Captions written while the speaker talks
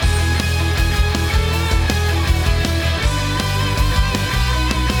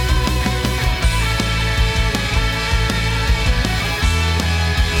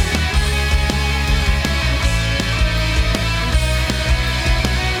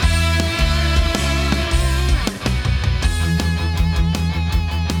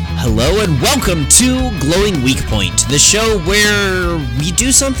Hello and welcome to Glowing Weak Point, the show where we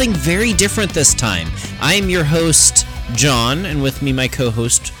do something very different this time. I am your host, John, and with me my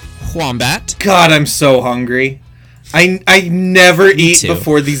co-host, Wombat. God, I'm so hungry. I never eat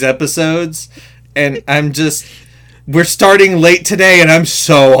before these episodes, and we're starting late today, and I'm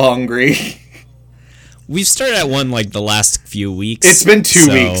so hungry. We've started at one like the last few weeks. It's been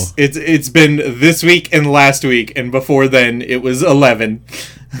 2 weeks. It's been this week and last week, and before then it was 11.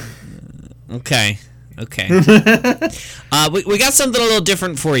 Okay. We got something a little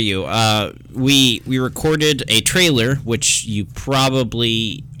different for you. We recorded a trailer, which you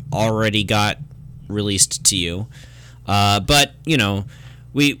probably already got released to you. But, you know,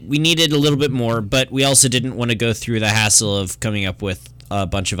 we needed a little bit more, but we also didn't want to go through the hassle of coming up with a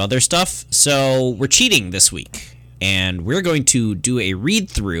bunch of other stuff. So we're cheating this week, and we're going to do a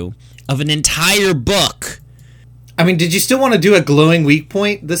read-through of an entire book. I mean, did you still want to do a Glowing Weak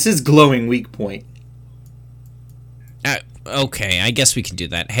Point? This is Glowing Weak Point. Okay, I guess we can do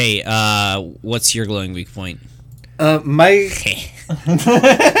that. Hey, what's your Glowing Weak Point? My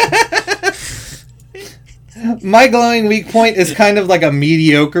Glowing Weak Point is kind of like a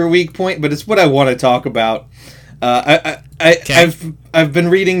mediocre weak point, but it's what I want to talk about. I've been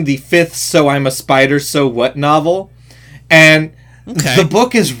reading the 5th So I'm a Spider, So What novel, and the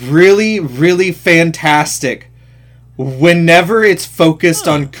book is really, really fantastic whenever it's focused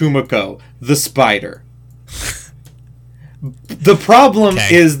on Kumiko, the spider. The problem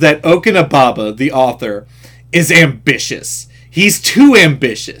is that Okunababa, the author, is ambitious. He's too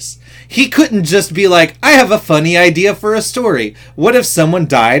ambitious. He couldn't just be like, I have a funny idea for a story. What if someone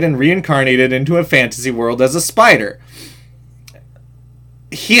died and reincarnated into a fantasy world as a spider?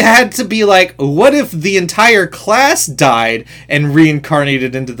 He had to be like, what if the entire class died and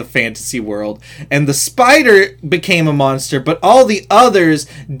reincarnated into the fantasy world, and the spider became a monster, but all the others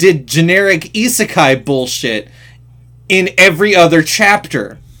did generic isekai bullshit in every other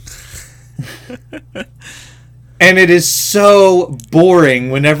chapter? And it is so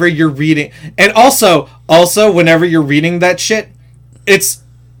boring whenever you're reading. And also, whenever you're reading that shit, it's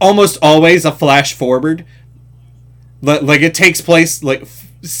almost always a flash forward. Like, it takes place, like,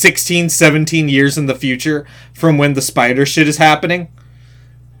 16, 17 years in the future from when the spider shit is happening.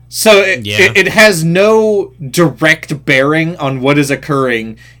 So it has no direct bearing on what is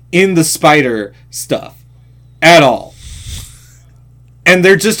occurring in the spider stuff at all. And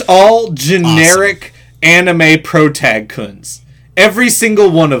they're just all generic anime protag-kuns. Every single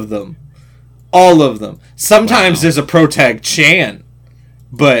one of them. All of them. Sometimes there's a protag-chan.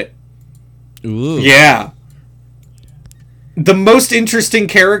 But, yeah. The most interesting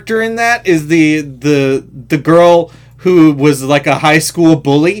character in that is the girl who was like a high school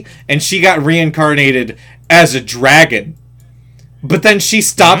bully, and she got reincarnated as a dragon. But then she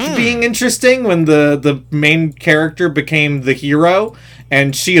stopped being interesting when the main character became the hero,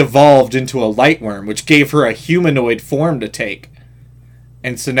 and she evolved into a lightworm, which gave her a humanoid form to take.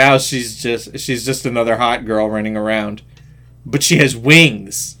 And so now she's just another hot girl running around. But she has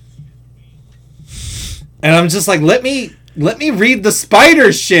wings. And I'm just like, let me read the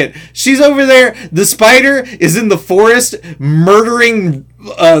spider shit. She's over there. The spider is in the forest murdering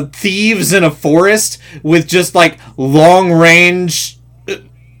thieves in a forest with just like long range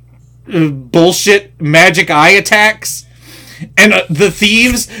bullshit magic eye attacks. And the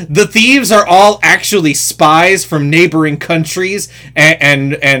thieves are all actually spies from neighboring countries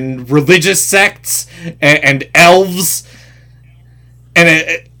and religious sects and elves.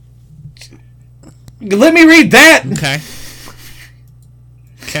 And let me read that. Okay.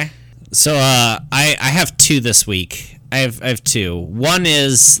 So I have two this week. I have two. One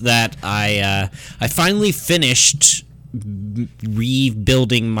is that I finally finished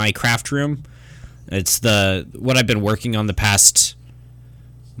rebuilding my craft room. It's what I've been working on the past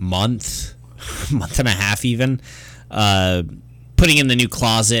month and a half even. Putting in the new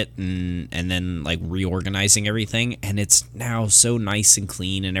closet and then like reorganizing everything, and it's now so nice and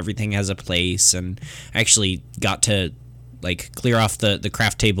clean and everything has a place, and I actually got to like clear off the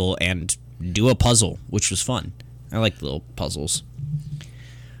craft table and do a puzzle, which was fun. I like little puzzles.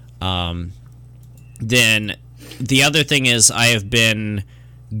 Then the other thing is I have been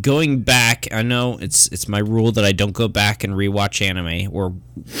going back. I know it's my rule that I don't go back and rewatch anime, or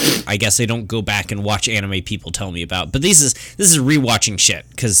I guess I don't go back and watch anime people tell me about. But this is rewatching shit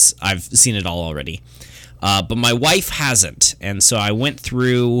because I've seen it all already. But my wife hasn't, and so I went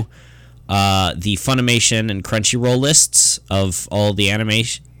through the Funimation and Crunchyroll lists of all the anime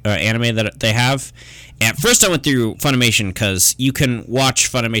that they have, At first, I went through Funimation because you can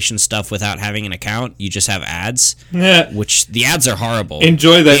watch Funimation stuff without having an account. You just have ads, which the ads are horrible.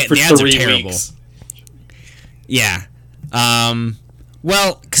 Enjoy that for 3 weeks. Yeah.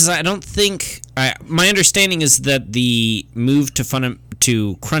 Well, because I don't think... my understanding is that the move to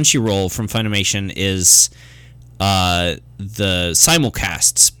Crunchyroll from Funimation is the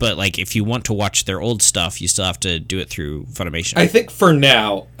simulcasts, but like if you want to watch their old stuff, you still have to do it through Funimation. I think for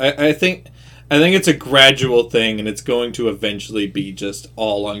now, I think it's a gradual thing, and it's going to eventually be just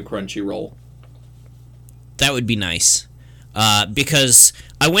all on Crunchyroll. That would be nice. Because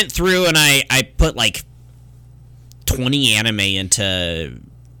I went through and I put like 20 anime into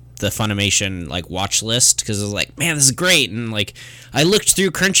the Funimation like watch list because I was like, man, this is great, and like I looked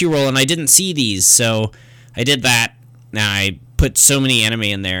through Crunchyroll and I didn't see these, so I did that. Now I put so many anime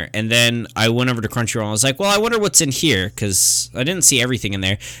in there, and then I went over to Crunchyroll and I was like, well, I wonder what's in here because I didn't see everything in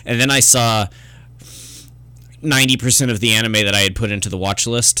there, and then I saw 90% of the anime that I had put into the watch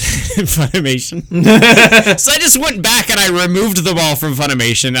list in Funimation. So I just went back and I removed them all from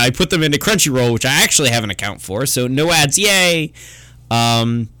Funimation. I put them into Crunchyroll, which I actually have an account for, so no ads, yay.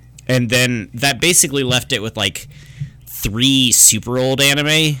 And then that basically left it with like 3 super old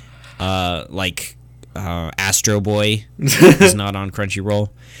anime, like Astro Boy is not on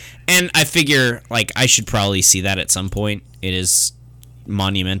Crunchyroll. And I figure like I should probably see that at some point. It is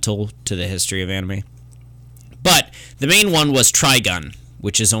monumental to the history of anime. But the main one was Trigun,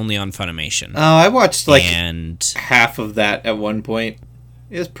 which is only on Funimation. Oh, I watched like half of that at one point.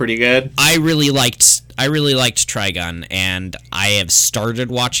 It was pretty good. I really liked Trigun, and I have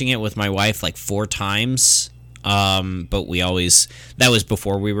started watching it with my wife like 4 times. But that was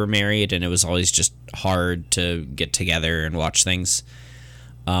before we were married, and it was always just hard to get together and watch things.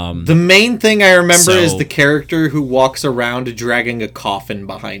 The main thing I remember is the character who walks around dragging a coffin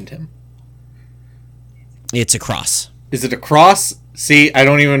behind him. It's a cross. Is it a cross? See, I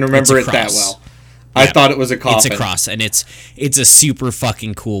don't even remember it that well. I thought it was a coffin. It's a cross, and it's a super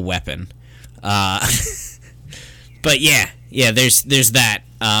fucking cool weapon. But yeah, there's that.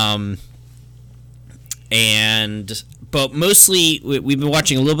 But mostly we've been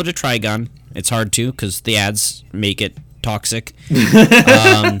watching a little bit of Trigun. It's hard to because the ads make it toxic.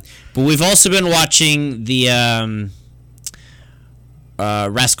 But we've also been watching the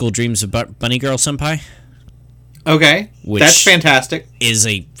Rascal Dreams of Bunny Girl Senpai. Okay, that's fantastic.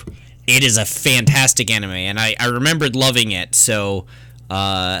 It is a fantastic anime, and I remembered loving it. So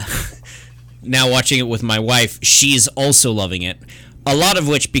now watching it with my wife, she's also loving it. A lot of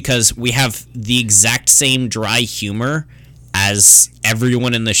which because we have the exact same dry humor as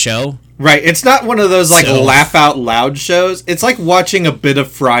everyone in the show. Right, it's not one of those like laugh out loud shows. It's like watching a bit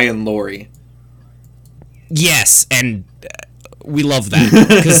of Fry and Laurie. Yes, and we love that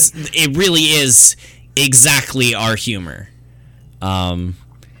because it really is exactly our humor. And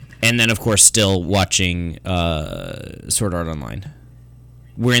then of course still watching Sword Art Online.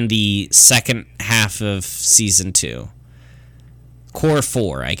 We're in the second half of season 2. Core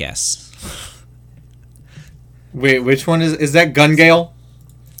 4, I guess. Wait, which one is that Gun Gale?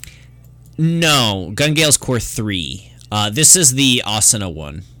 No, Gun Gale's Core 3. This is the Asuna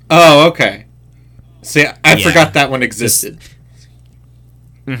one. Oh, okay. See, I forgot that one existed.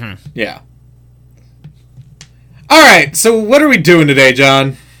 Mm-hmm. Yeah. All right, so what are we doing today,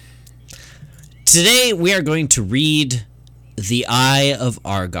 John? Today we are going to read The Eye of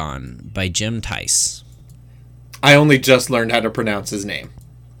Argon by Jim Tice. I only just learned how to pronounce his name.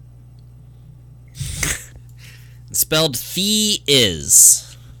 Spelled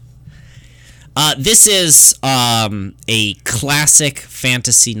Thee-Is. This is a classic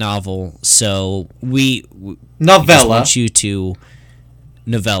fantasy novel, so we just want you to...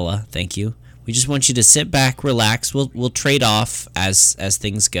 Novella, thank you. We just want you to sit back, relax. We'll trade off as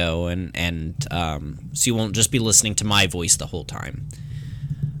things go, and so you won't just be listening to my voice the whole time.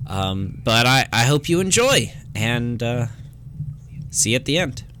 But I hope you enjoy, and see you at the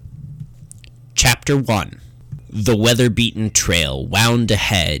end. Chapter 1. The weather-beaten trail wound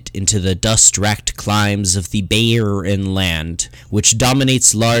ahead into the dust-racked climes of the Baerin land, which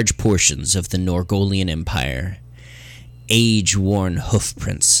dominates large portions of the Norgolian Empire. Age-worn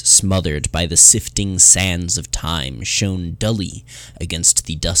hoofprints smothered by the sifting sands of time shone dully against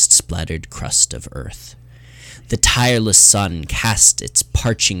the dust-splattered crust of earth. The tireless sun cast its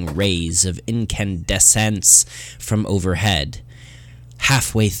parching rays of incandescence from overhead,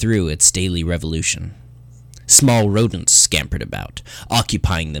 halfway through its daily revolution. Small rodents scampered about,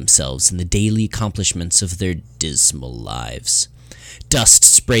 occupying themselves in the daily accomplishments of their dismal lives. Dust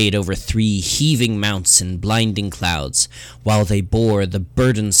sprayed over 3 heaving mounts in blinding clouds, while they bore the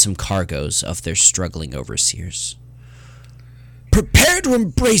burdensome cargoes of their struggling overseers. "Prepare to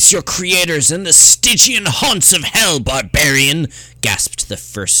embrace your creators in the Stygian haunts of hell, barbarian!" gasped the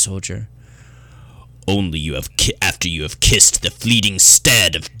first soldier. "Only after you have kissed the fleeting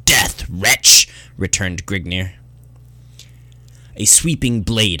stead of death, wretch," returned Grignir. A sweeping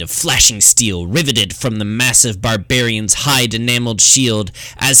blade of flashing steel riveted from the massive barbarian's hide-enameled shield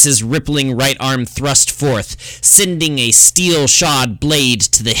as his rippling right arm thrust forth, sending a steel-shod blade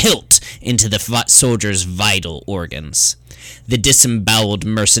to the hilt into the soldier's vital organs. The disemboweled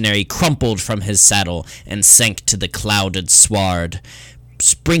mercenary crumpled from his saddle and sank to the clouded sward,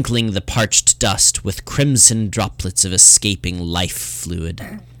 sprinkling the parched dust with crimson droplets of escaping life fluid.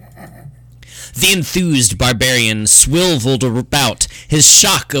 The enthused barbarian swiveled about, his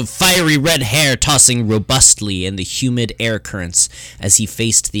shock of fiery red hair tossing robustly in the humid air currents as he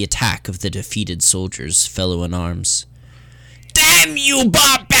faced the attack of the defeated soldier's fellow-in-arms. "Damn you,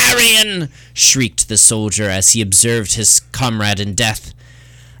 barbarian!" shrieked the soldier as he observed his comrade in death.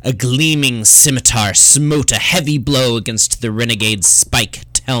 A gleaming scimitar smote a heavy blow against the renegade's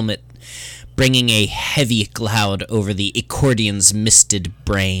spiked helmet, bringing a heavy cloud over the Icordion's misted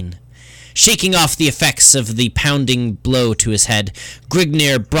brain. Shaking off the effects of the pounding blow to his head,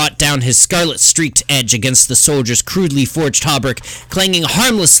 Grignir brought down his scarlet-streaked edge against the soldier's crudely forged hauberk, clanging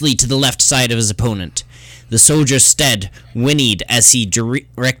harmlessly to the left side of his opponent. The soldier's stead whinnied as he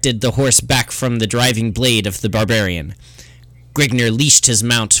directed the horse back from the driving blade of the barbarian. Grignir leashed his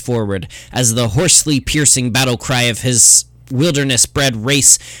mount forward as the hoarsely piercing battle cry of his wilderness-bred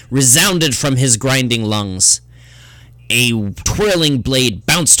race resounded from his grinding lungs. A twirling blade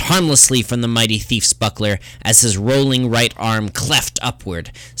bounced harmlessly from the mighty thief's buckler as his rolling right arm cleft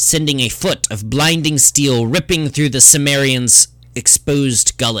upward, sending a foot of blinding steel ripping through the Cimmerian's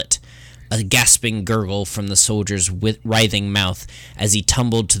exposed gullet. A gasping gurgle from the soldier's writhing mouth as he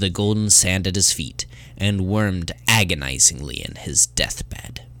tumbled to the golden sand at his feet and wormed agonizingly in his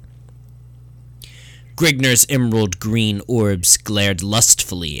deathbed. Grignir's emerald green orbs glared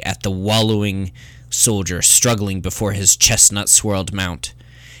lustfully at the wallowing soldier struggling before his chestnut-swirled mount.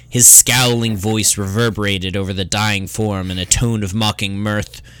 His scowling voice reverberated over the dying form in a tone of mocking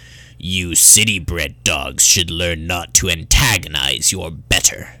mirth. "You city-bred dogs should learn not to antagonize your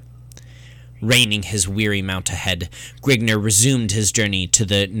better." Reining his weary mount ahead, Grignir resumed his journey to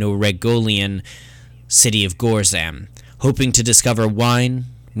the Noregolian city of Gorzam, hoping to discover wine,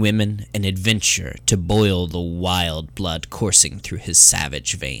 women, and adventure to boil the wild blood coursing through his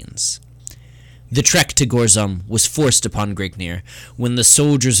savage veins. The trek to Gorzum was forced upon Grignir when the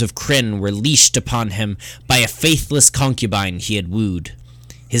soldiers of Krynn were leashed upon him by a faithless concubine he had wooed.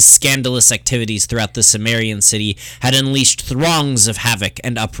 His scandalous activities throughout the Cimmerian city had unleashed throngs of havoc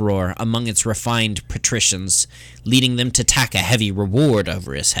and uproar among its refined patricians, leading them to tack a heavy reward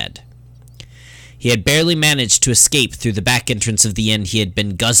over his head. He had barely managed to escape through the back entrance of the inn he had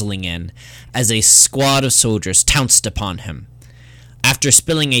been guzzling in, as a squad of soldiers pounced upon him. After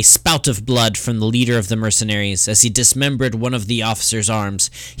spilling a spout of blood from the leader of the mercenaries as he dismembered one of the officer's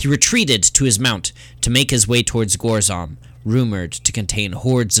arms, he retreated to his mount to make his way towards Gorzom, rumored to contain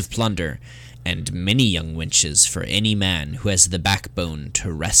hordes of plunder, and many young wenches for any man who has the backbone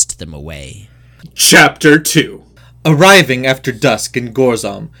to wrest them away. Chapter 2. Arriving after dusk in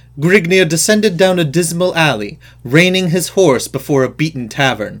Gorzom, Grignir descended down a dismal alley, reining his horse before a beaten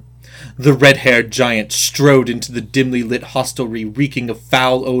tavern. The red-haired giant strode into the dimly lit hostelry reeking of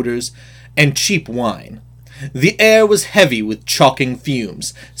foul odors and cheap wine. The air was heavy with choking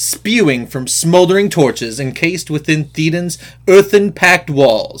fumes, spewing from smoldering torches encased within Thedan's earthen-packed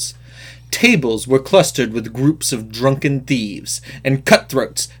walls. Tables were clustered with groups of drunken thieves and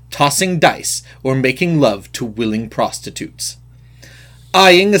cutthroats tossing dice or making love to willing prostitutes.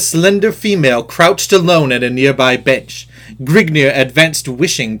 Eyeing a slender female crouched alone at a nearby bench, Grignir advanced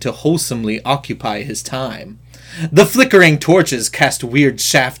wishing to wholesomely occupy his time. The flickering torches cast weird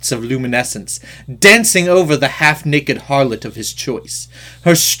shafts of luminescence, dancing over the half-naked harlot of his choice,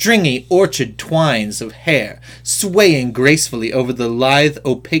 her stringy orchid twines of hair swaying gracefully over the lithe,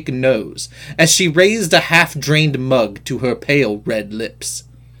 opaque nose as she raised a half-drained mug to her pale red lips.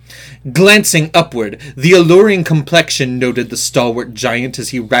 Glancing upward, the alluring complexion noted the stalwart giant as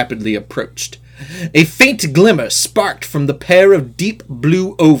he rapidly approached. A faint glimmer sparked from the pair of deep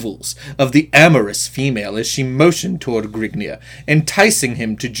blue ovals of the amorous female as she motioned toward Grignir, enticing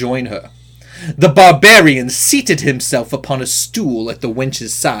him to join her. The barbarian seated himself upon a stool at the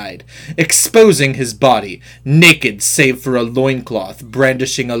wench's side, exposing his body, naked save for a loincloth,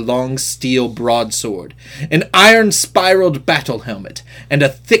 brandishing a long steel broadsword, an iron-spiraled battle helmet, and a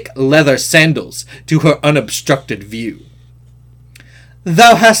thick leather sandals to her unobstructed view.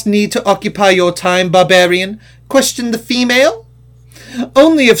 "Thou hast need to occupy your time, barbarian?" questioned the female.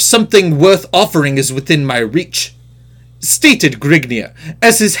 "Only if something worth offering is within my reach," stated Grignia,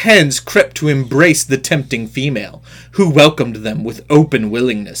 as his hands crept to embrace the tempting female, who welcomed them with open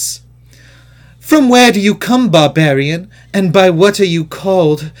willingness. "From where do you come, barbarian, and by what are you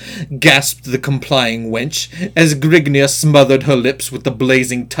called?" gasped the complying wench, as Grignia smothered her lips with the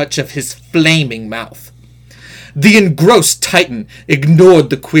blazing touch of his flaming mouth. The engrossed Titan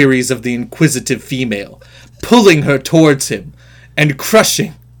ignored the queries of the inquisitive female, pulling her towards him and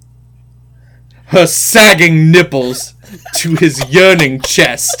crushing her sagging nipples to his yearning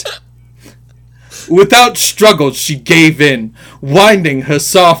chest. Without struggle, she gave in, winding her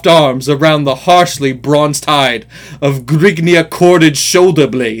soft arms around the harshly bronzed hide of Grignia corded shoulder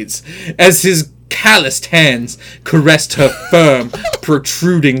blades, as his calloused hands caressed her firm,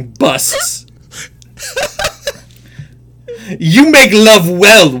 protruding busts. "You make love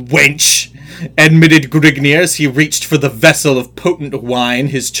well, wench," admitted Grignia as he reached for the vessel of potent wine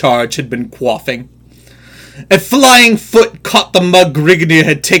his charge had been quaffing. A flying foot caught the mug Grignia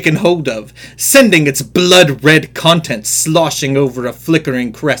had taken hold of, sending its blood-red contents sloshing over a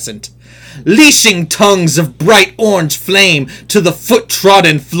flickering crescent, leashing tongues of bright orange flame to the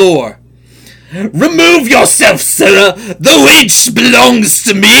foot-trodden floor. "Remove yourself, sirrah! The wench belongs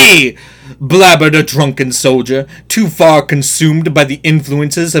to me!" blabbered a drunken soldier, too far consumed by the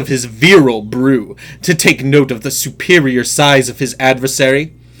influences of his virile brew to take note of the superior size of his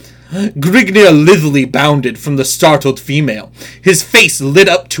adversary. Grignia lithely bounded from the startled female, his face lit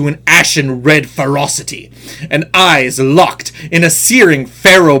up to an ashen-red ferocity, and eyes locked in a searing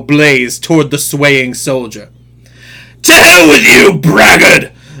feral blaze toward the swaying soldier. "To hell with you,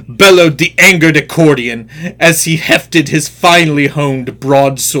 braggart!" bellowed the angered accordion as he hefted his finely honed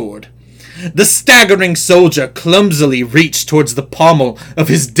broadsword. The staggering soldier clumsily reached towards the pommel of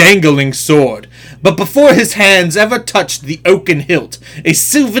his dangling sword, but before his hands ever touched the oaken hilt, a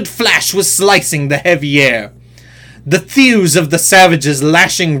silvered flash was slicing the heavy air. The thews of the savage's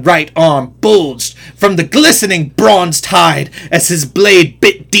lashing right arm bulged from the glistening bronzed hide as his blade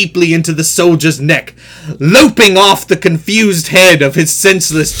bit deeply into the soldier's neck, loping off the confused head of his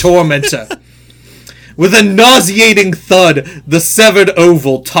senseless tormentor. With a nauseating thud, the severed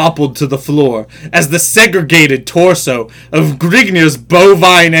oval toppled to the floor as the segregated torso of Grignia's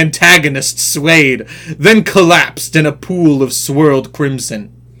bovine antagonist swayed, then collapsed in a pool of swirled crimson.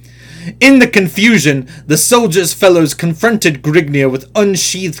 In the confusion, the soldiers' fellows confronted Grignia with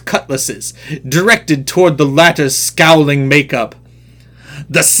unsheathed cutlasses, directed toward the latter's scowling makeup.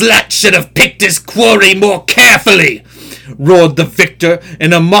 "The slut should have picked his quarry more carefully!" roared the victor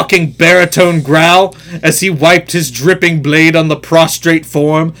in a mocking baritone growl as he wiped his dripping blade on the prostrate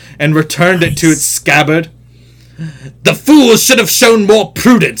form and returned it to its scabbard. "The fools should have shown more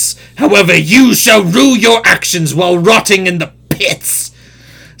prudence. However, you shall rue your actions while rotting in the pits,"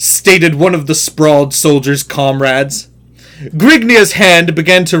 stated one of the sprawled soldier's comrades. Grignia's hand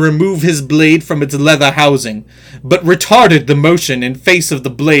began to remove his blade from its leather housing, but retarded the motion in face of the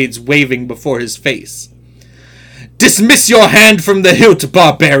blades waving before his face. "Dismiss your hand from the hilt,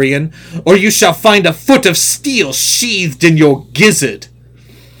 barbarian, or you shall find a foot of steel sheathed in your gizzard."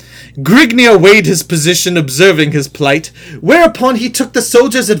 Grignia weighed his position, observing his plight, whereupon he took the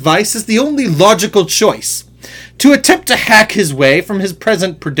soldier's advice as the only logical choice. To attempt to hack his way from his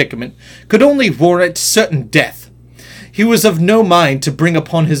present predicament could only warrant certain death. He was of no mind to bring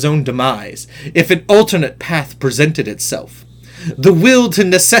upon his own demise, if an alternate path presented itself. The will to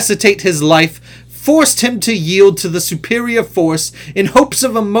necessitate his life forced him to yield to the superior force in hopes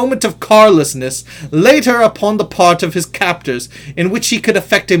of a moment of carelessness later upon the part of his captors in which he could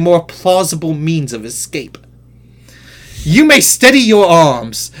effect a more plausible means of escape. "You may steady your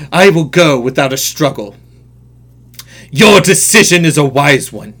arms. I will go without a struggle." "Your decision is a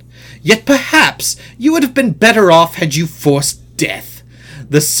wise one. Yet perhaps you would have been better off had you forced death."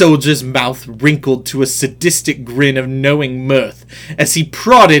 The soldier's mouth wrinkled to a sadistic grin of knowing mirth as he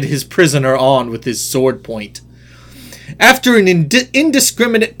prodded his prisoner on with his sword point. After an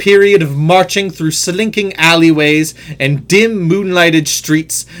indiscriminate period of marching through slinking alleyways and dim moonlighted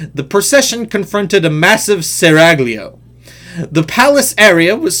streets, the procession confronted a massive seraglio. The palace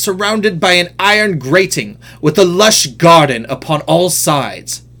area was surrounded by an iron grating with a lush garden upon all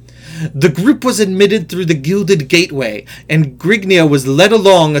sides. The group was admitted through the gilded gateway, and Grignia was led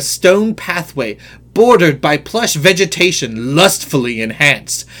along a stone pathway bordered by plush vegetation lustfully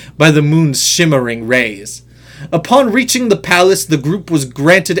enhanced by the moon's shimmering rays. Upon reaching the palace, the group was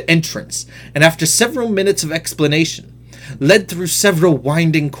granted entrance, and after several minutes of explanation, led through several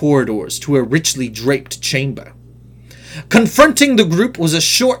winding corridors to a richly draped chamber. Confronting the group was a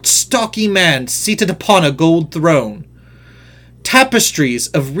short, stocky man seated upon a gold throne. Tapestries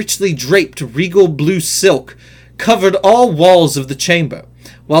of richly draped regal blue silk covered all walls of the chamber,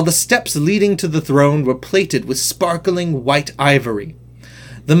 while the steps leading to the throne were plated with sparkling white ivory.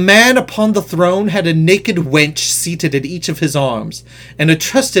 The man upon the throne had a naked wench seated at each of his arms, and a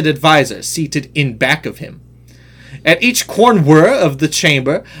trusted advisor seated in back of him. At each corner of the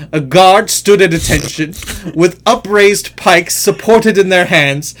chamber, a guard stood at attention, with upraised pikes supported in their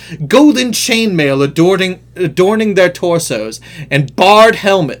hands, golden chainmail adorning their torsos, and barred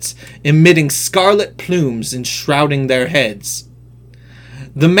helmets emitting scarlet plumes enshrouding their heads.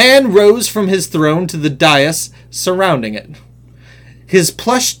 The man rose from his throne to the dais surrounding it. His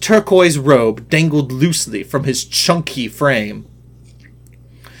plush turquoise robe dangled loosely from his chunky frame.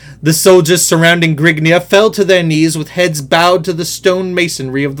 The soldiers surrounding Grignia fell to their knees with heads bowed to the stone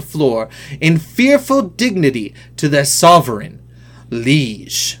masonry of the floor in fearful dignity to their sovereign,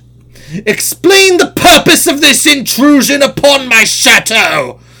 liege. "Explain the purpose of this intrusion upon my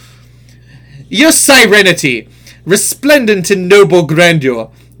chateau!" "Your Serenity, resplendent in noble grandeur,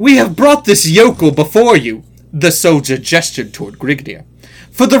 we have brought this yokel before you," the soldier gestured toward Grignia,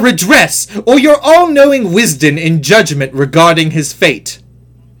 "for the redress or your all-knowing wisdom in judgment regarding his fate."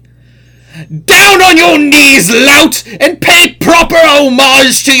 "Down on your knees, lout, and pay proper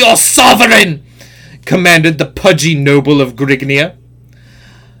homage to your sovereign!" commanded the pudgy noble of Grignia.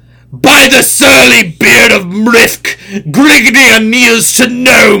 "By the surly beard of Mrithk, Grignia kneels to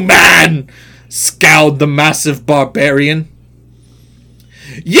no man!" scowled the massive barbarian.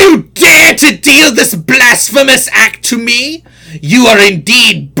 "You dare to deal this blasphemous act to me? You are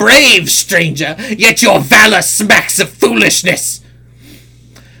indeed brave, stranger, yet your valor smacks of foolishness.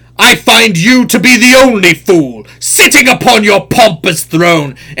 I find you to be the only fool, sitting upon your pompous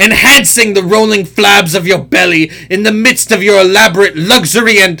throne, enhancing the rolling flabs of your belly in the midst of your elaborate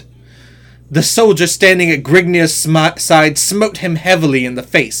luxury and—" The soldier standing at Grignia's side smote him heavily in the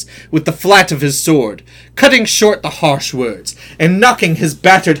face with the flat of his sword, cutting short the harsh words, and knocking his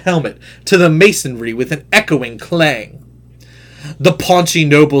battered helmet to the masonry with an echoing clang. The paunchy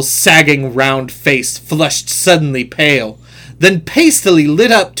noble's sagging round face flushed suddenly pale, then hastily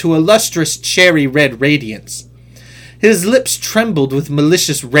lit up to a lustrous cherry-red radiance. His lips trembled with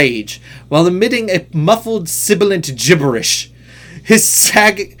malicious rage, while emitting a muffled, sibilant gibberish. His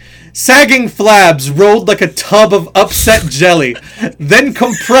sagging flabs rolled like a tub of upset jelly, then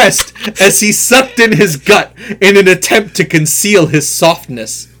compressed as he sucked in his gut in an attempt to conceal his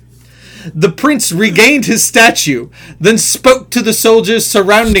softness. The prince regained his statue, then spoke to the soldiers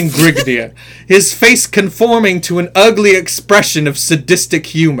surrounding Grignia, his face conforming to an ugly expression of sadistic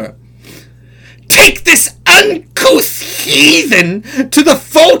humor. "Take this uncouth heathen to the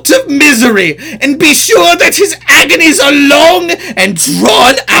font of misery, and be sure that his agonies are long and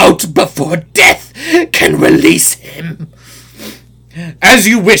drawn out before death can release him." "As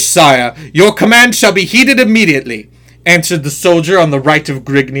you wish, sire. Your command shall be heeded immediately," answered the soldier on the right of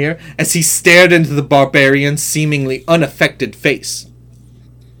Grignia, as he stared into the barbarian's seemingly unaffected face.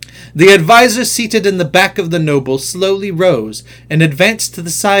 The advisor seated in the back of the noble slowly rose and advanced to the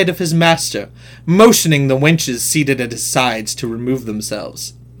side of his master, motioning the wenches seated at his sides to remove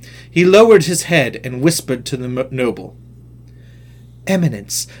themselves. He lowered his head and whispered to the noble.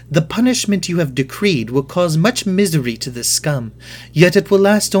 "Eminence, the punishment you have decreed will cause much misery to this scum, yet it will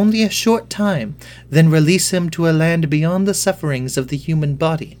last only a short time, then release him to a land beyond the sufferings of the human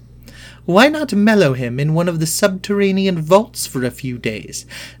body. Why not mellow him in one of the subterranean vaults for a few days,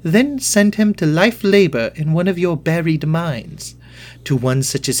 then send him to life labor in one of your buried mines? To one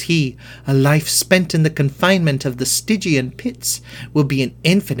such as he, a life spent in the confinement of the Stygian pits will be an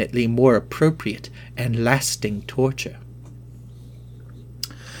infinitely more appropriate and lasting torture."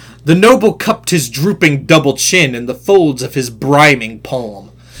 The noble cupped his drooping double chin in the folds of his briming palm,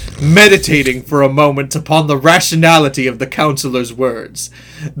 meditating for a moment upon the rationality of the counselor's words,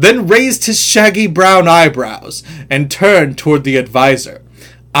 then raised his shaggy brown eyebrows and turned toward the advisor,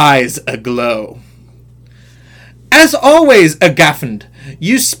 eyes aglow. "As always, Agaffand,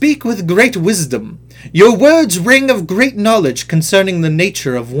 you speak with great wisdom. Your words ring of great knowledge concerning the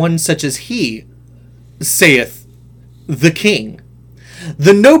nature of one such as he, saith the king.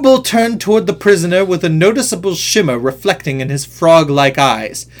 The noble turned toward the prisoner with a noticeable shimmer reflecting in his frog-like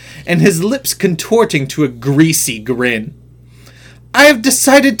eyes, and his lips contorting to a greasy grin. I have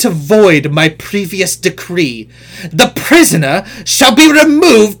decided to void my previous decree. The prisoner shall be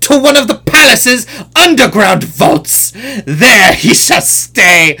removed to one of the palace's underground vaults. There he shall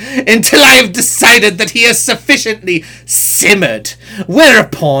stay until I have decided that he has sufficiently simmered,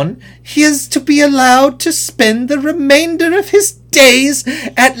 whereupon he is to be allowed to spend the remainder of his days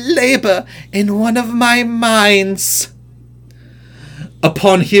at labor in one of my mines.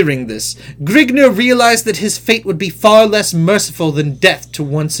 Upon hearing this, Grignr realized that his fate would be far less merciful than death to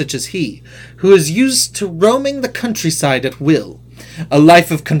one such as he, who is used to roaming the countryside at will. A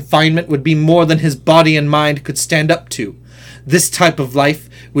life of confinement would be more than his body and mind could stand up to. This type of life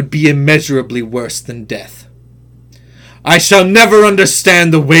would be immeasurably worse than death. I shall never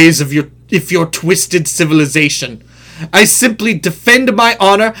understand the ways of your twisted civilization. I simply defend my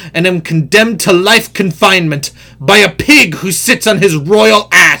honor and am condemned to life confinement by a pig who sits on his royal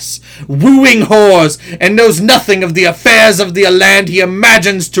ass, wooing whores, and knows nothing of the affairs of the land he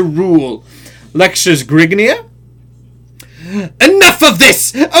imagines to rule. Lectures Grignr? Enough of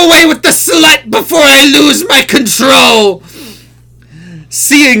this! Away with the slut before I lose my control!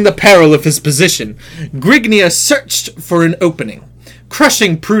 Seeing the peril of his position, Grignr searched for an opening.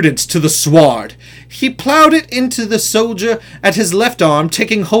 Crushing Prudence to the sward, he plowed it into the soldier at his left arm,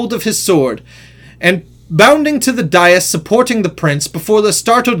 taking hold of his sword, and bounding to the dais supporting the prince before the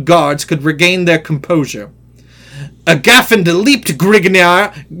startled guards could regain their composure. Agaffin leaped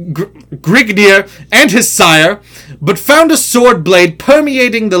Grignr and his sire, but found a sword blade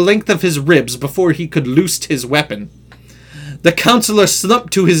permeating the length of his ribs before he could loose his weapon. The counselor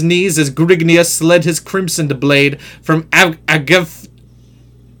slumped to his knees as Grignr slid his crimsoned blade from Agaffin's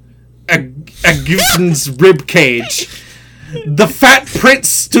rib cage. The fat prince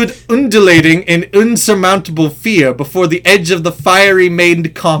stood undulating in insurmountable fear before the edge of the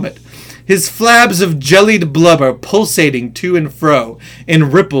fiery-maned comet, his flabs of jellied blubber pulsating to and fro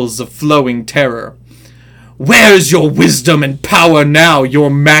in ripples of flowing terror. Where's your wisdom and power now, your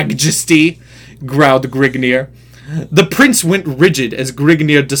majesty? Growled Grignr. The prince went rigid as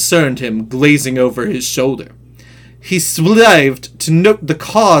Grignr discerned him glazing over his shoulder. He strived to note the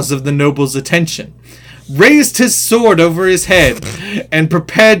cause of the noble's attention, raised his sword over his head, and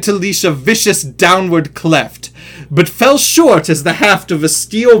prepared to leash a vicious downward cleft, but fell short as the haft of a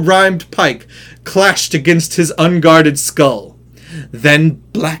steel-rimed pike clashed against his unguarded skull. Then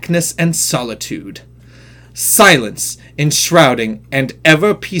blackness and solitude. Silence, enshrouding and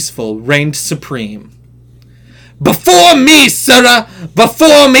ever peaceful, reigned supreme. Before me, sirrah!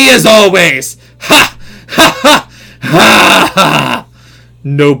 Before me as always! Ha! Ha! Ha! Ha! Ha!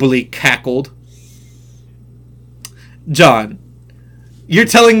 Nobly cackled. John, you're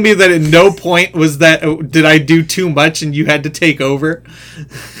telling me that at no point was that did I do too much and you had to take over?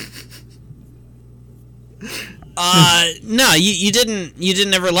 No, you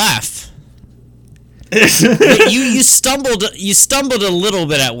didn't ever laugh. you stumbled a little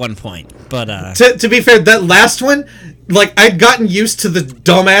bit at one point, but to be fair, that last one, like, I'd gotten used to the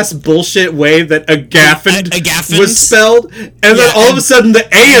dumbass bullshit way that Agaffin was spelled, and then all of a sudden the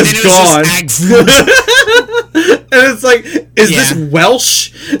A is gone. And it's like, is this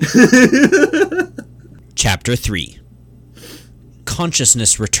Welsh? Chapter 3.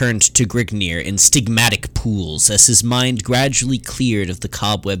 Consciousness returned to Grignr in stigmatic pools as his mind gradually cleared of the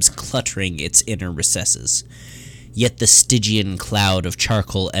cobwebs cluttering its inner recesses. Yet the Stygian cloud of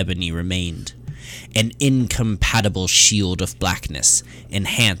charcoal ebony remained, an incompatible shield of blackness,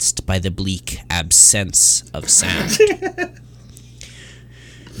 enhanced by the bleak absence of sound.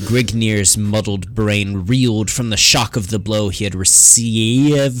 Grignr's muddled brain reeled from the shock of the blow he had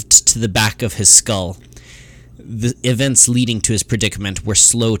received to the back of his skull. The events leading to his predicament were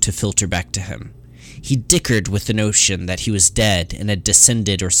slow to filter back to him. He dickered with the notion that he was dead and had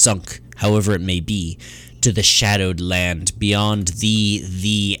descended or sunk, however it may be, to the shadowed land beyond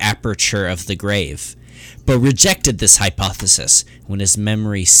the aperture of the grave, but rejected this hypothesis when his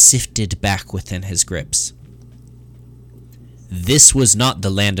memory sifted back within his grips. This was not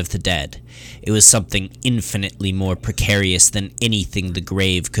the land of the dead. It was something infinitely more precarious than anything the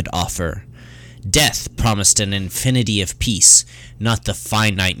grave could offer. Death promised an infinity of peace, not the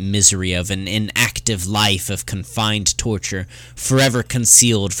finite misery of an inactive life of confined torture, forever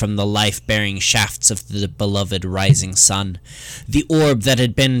concealed from the life-bearing shafts of the beloved rising sun, the orb that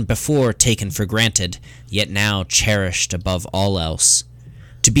had been before taken for granted, yet now cherished above all else.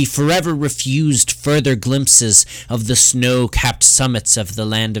 to be forever refused further glimpses of the snow-capped summits of the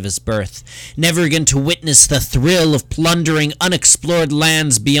land of his birth, never again to witness the thrill of plundering unexplored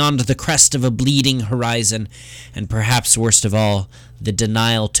lands beyond the crest of a bleeding horizon, and perhaps worst of all, the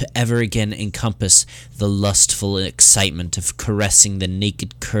denial to ever again encompass the lustful excitement of caressing the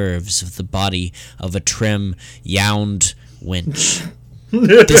naked curves of the body of a trim, yound wench.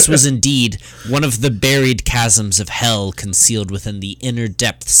 This was indeed one of the buried chasms of hell concealed within the inner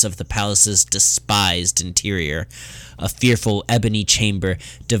depths of the palace's despised interior, a fearful ebony chamber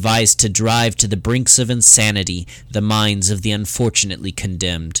devised to drive to the brinks of insanity the minds of the unfortunately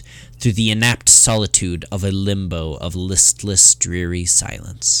condemned, through the inapt solitude of a limbo of listless, dreary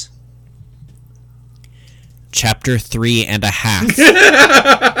silence. Chapter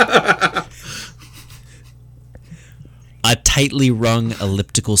 3.5. A tightly wrung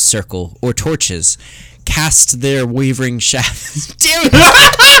elliptical circle, or torches, cast their wavering shafts. Damn it!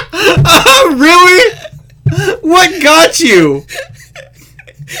 Oh, really? What got you?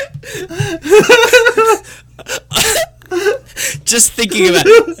 Just thinking about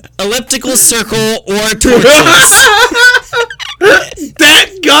it. Elliptical circle or torches.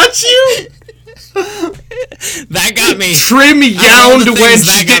 That got you? That got me. Trim yound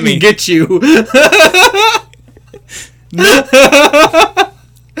wench didn't get you.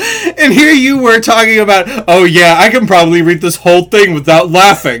 And here you were talking about, oh yeah, I can probably read this whole thing without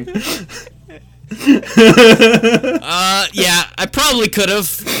laughing. Yeah, I probably could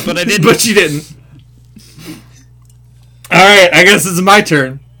have, but I didn't. But you didn't. Alright, I guess it's my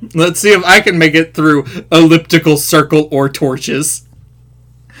turn. Let's see if I can make it through elliptical circle or torches.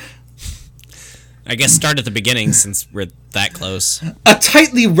 I guess start at the beginning since we're that close. A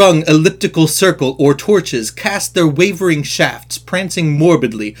tightly wrung elliptical circle or torches cast their wavering shafts prancing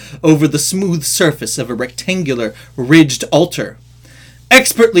morbidly over the smooth surface of a rectangular, ridged altar.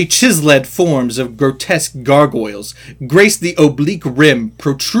 Expertly chiseled forms of grotesque gargoyles graced the oblique rim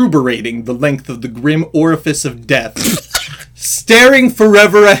protubrating the length of the grim orifice of death. Staring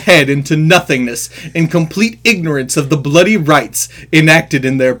forever ahead into nothingness in complete ignorance of the bloody rites enacted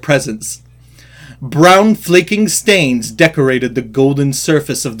in their presence. Brown flaking stains decorated the golden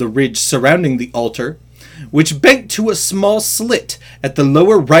surface of the ridge surrounding the altar, which bent to a small slit at the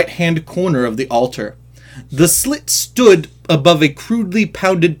lower right-hand corner of the altar. The slit stood above a crudely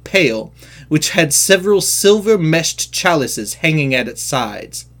pounded pail, which had several silver-meshed chalices hanging at its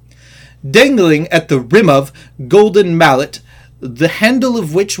sides. Dangling at the rim of golden mallet, the handle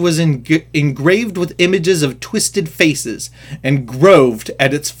of which was engraved with images of twisted faces, and groved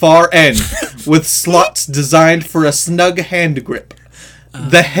at its far end with slots designed for a snug hand grip.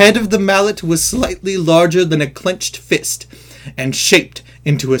 The head of the mallet was slightly larger than a clenched fist, and shaped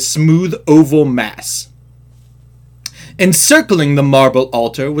into a smooth oval mass. Encircling the marble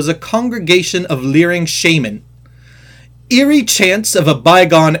altar was a congregation of leering shaman. Eerie chants of a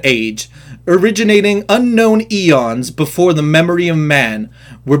bygone age, originating unknown eons before the memory of man,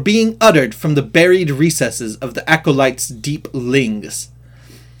 were being uttered from the buried recesses of the acolytes' deep lings.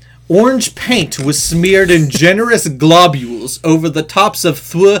 Orange paint was smeared in generous globules over the tops of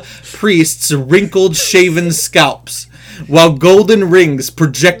Thwa priests' wrinkled, shaven scalps, while golden rings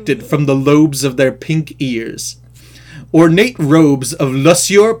projected from the lobes of their pink ears. Ornate robes of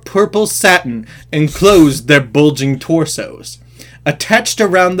lustrous purple satin enclosed their bulging torsos, attached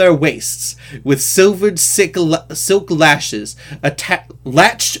around their waists with silvered silk lashes,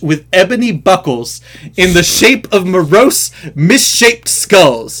 latched with ebony buckles in the shape of morose, misshaped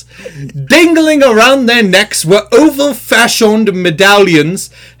skulls. Dangling around their necks were oval-fashioned medallions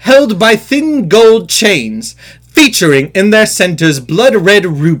held by thin gold chains, featuring in their centers blood-red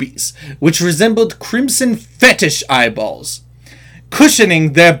rubies, which resembled crimson fetish eyeballs.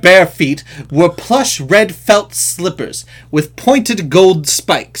 Cushioning their bare feet were plush red felt slippers with pointed gold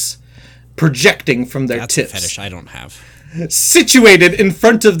spikes projecting from their tips. That's a fetish I don't have. Situated in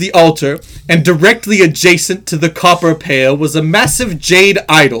front of the altar and directly adjacent to the copper pail was a massive jade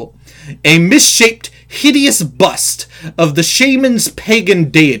idol, a misshaped, hideous bust of the shaman's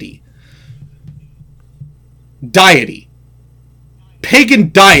pagan deity. Pagan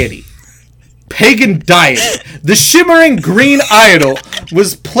deity. The shimmering green idol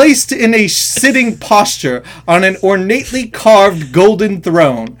was placed in a sitting posture on an ornately carved golden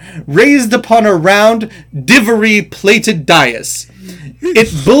throne, raised upon a round, ivory-plated dais.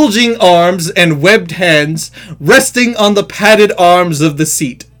 Its bulging arms and webbed hands resting on the padded arms of the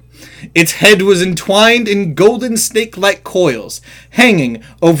seat. Its head was entwined in golden snake-like coils, hanging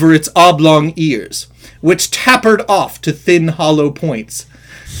over its oblong ears, which tapered off to thin hollow points.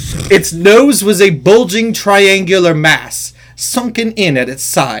 Its nose was a bulging triangular mass, sunken in at its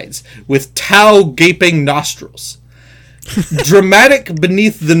sides, with Tau-gaping nostrils. Dramatic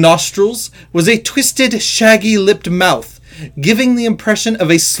beneath the nostrils was a twisted, shaggy-lipped mouth, giving the impression of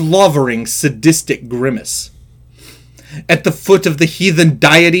a slavering, sadistic grimace. At the foot of the heathen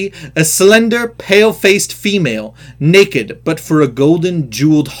deity, a slender, pale-faced female, naked but for a golden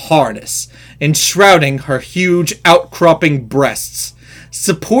jeweled harness, enshrouding her huge outcropping breasts,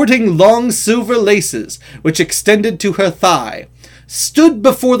 supporting long silver laces which extended to her thigh, stood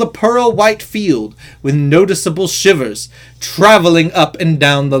before the pearl-white field with noticeable shivers traveling up and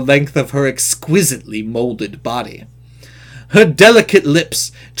down the length of her exquisitely molded body. Her delicate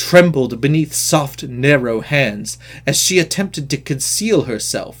lips trembled beneath soft, narrow hands as she attempted to conceal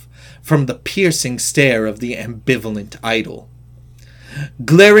herself from the piercing stare of the ambivalent idol.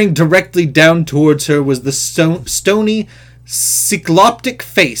 Glaring directly down towards her was the stony, cycloptic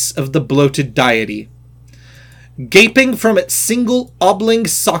face of the bloated deity. Gaping from its single oblong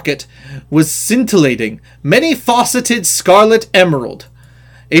socket was scintillating, many-faceted scarlet emerald,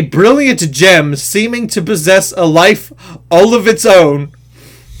 a brilliant gem seeming to possess a life all of its own,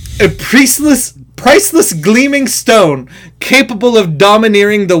 a priceless gleaming stone capable of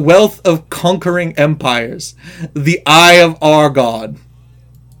domineering the wealth of conquering empires, the Eye of Argon.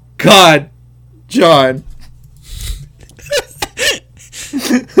 God, John.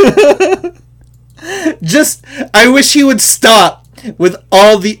 I wish he would stop with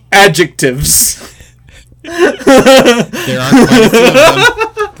all the adjectives. There are quite a few of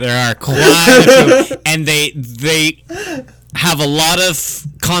them. There are quite a few. And they have a lot of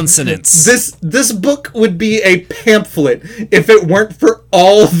consonants. This book would be a pamphlet if it weren't for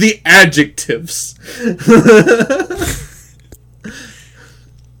all the adjectives.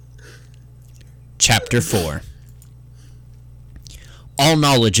 Chapter 4. All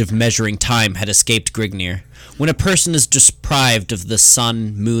knowledge of measuring time had escaped Grignir. When a person is deprived of the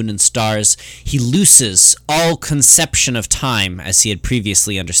sun, moon, and stars, he loses all conception of time as he had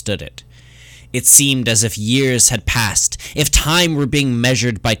previously understood it. It seemed as if years had passed, if time were being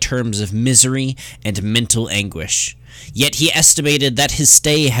measured by terms of misery and mental anguish. Yet he estimated that his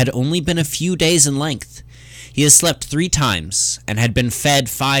stay had only been a few days in length. He had slept 3 times, and had been fed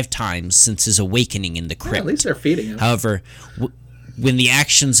 5 times since his awakening in the crypt. At least they're feeding him. However, when the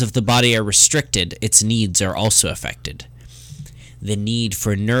actions of the body are restricted, its needs are also affected. The need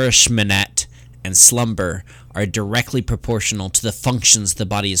for nourishment and slumber are directly proportional to the functions the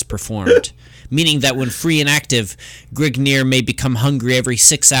body has performed, meaning that when free and active, Grignir may become hungry every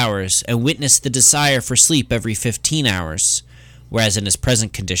 6 hours and witness the desire for sleep every 15 hours, whereas in his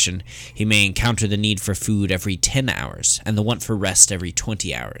present condition, he may encounter the need for food every 10 hours and the want for rest every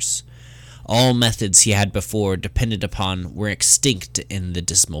 20 hours. All methods he had before depended upon were extinct in the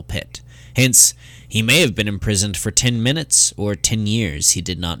dismal pit. Hence, he may have been imprisoned for 10 minutes or 10 years, he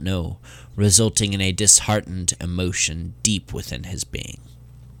did not know, resulting in a disheartened emotion deep within his being.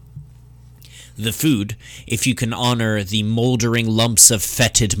 The food, if you can honor the moldering lumps of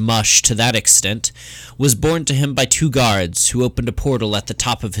fetid mush to that extent, was borne to him by 2 guards who opened a portal at the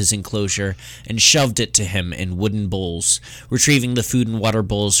top of his enclosure and shoved it to him in wooden bowls, retrieving the food and water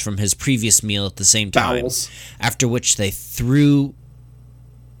bowls from his previous meal at the same time, after which they threw...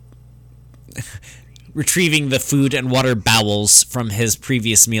 retrieving the food and water bowels from his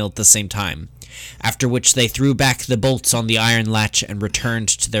previous meal at the same time, after which they threw back the bolts on the iron latch and returned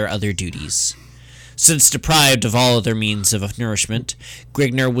to their other duties. Since deprived of all other means of nourishment,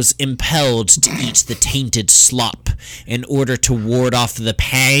 Grignir was impelled to eat the tainted slop in order to ward off the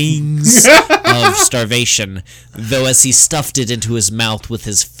pangs of starvation, though as he stuffed it into his mouth with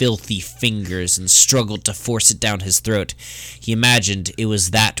his filthy fingers and struggled to force it down his throat, he imagined it was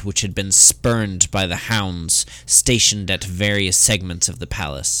that which had been spurned by the hounds stationed at various segments of the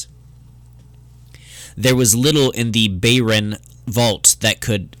palace. There was little in the Bayren vault that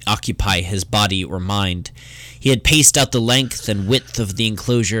could occupy his body or mind. He had paced out the length and width of the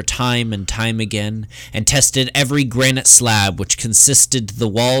enclosure time and time again, and tested every granite slab which consisted the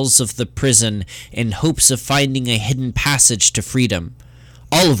walls of the prison in hopes of finding a hidden passage to freedom,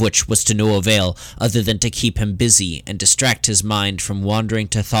 all of which was to no avail other than to keep him busy and distract his mind from wandering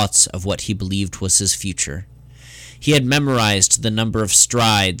to thoughts of what he believed was his future. He had memorized the number of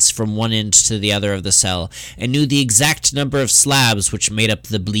strides from one end to the other of the cell, and knew the exact number of slabs which made up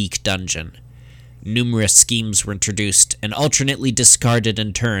the bleak dungeon. Numerous schemes were introduced, and alternately discarded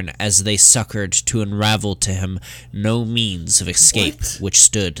in turn as they succored to unravel to him no means of escape which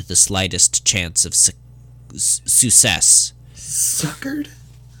stood the slightest chance of success. Suckered?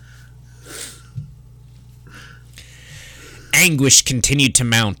 Anguish continued to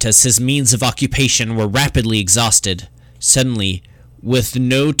mount as his means of occupation were rapidly exhausted. Suddenly, with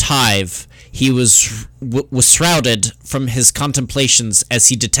no tive, he was shrouded from his contemplations as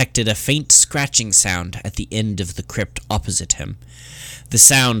he detected a faint scratching sound at the end of the crypt opposite him. The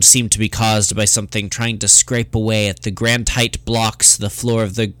sound seemed to be caused by something trying to scrape away at the granite blocks the floor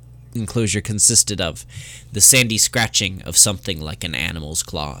of the enclosure consisted of, the sandy scratching of something like an animal's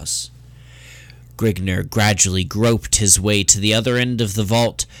claws. Grignr gradually groped his way to the other end of the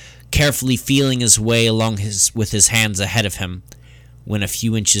vault, carefully feeling his way along with his hands ahead of him. When a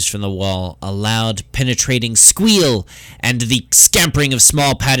few inches from the wall, a loud, penetrating squeal and the scampering of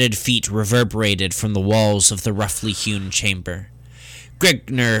small padded feet reverberated from the walls of the roughly hewn chamber.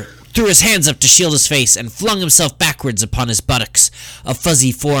 Grignr threw his hands up to shield his face and flung himself backwards upon his buttocks. A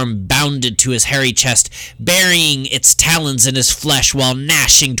fuzzy form bounded to his hairy chest, burying its talons in his flesh while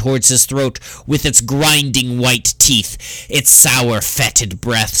gnashing towards his throat with its grinding white teeth, its sour, fetid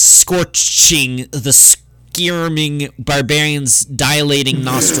breath scorching the squirming barbarian's dilating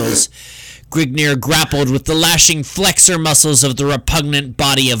nostrils. Grignr grappled with the lashing flexor muscles of the repugnant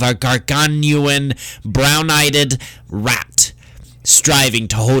body of a gargantuan, brown-eyed rat, striving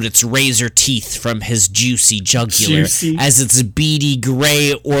to hold its razor teeth from his juicy jugular as its beady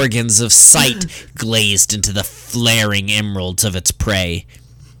gray organs of sight glazed into the flaring emeralds of its prey.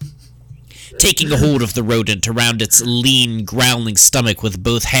 Taking a hold of the rodent around its lean, growling stomach with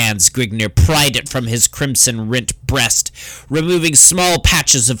both hands, Grignr pried it from his crimson-rent breast, removing small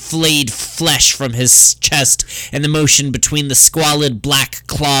patches of flayed flesh from his chest and the motion between the squalid black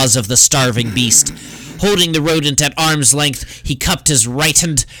claws of the starving beast. Holding the rodent at arm's length, he cupped his right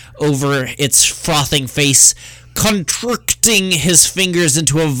hand over its frothing face, contracting his fingers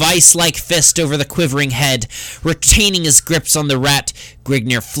into a vice-like fist over the quivering head. Retaining his grips on the rat,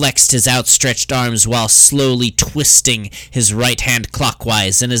 Grignr flexed his outstretched arms while slowly twisting his right hand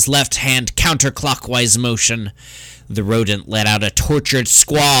clockwise and his left hand counterclockwise motion. The rodent let out a tortured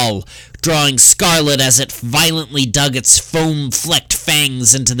squall, drawing scarlet as it violently dug its foam-flecked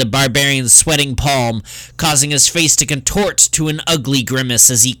fangs into the barbarian's sweating palm, causing his face to contort to an ugly grimace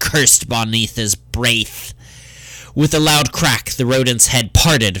as he cursed beneath his breath. With a loud crack, the rodent's head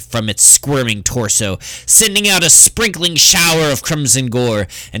parted from its squirming torso, sending out a sprinkling shower of crimson gore,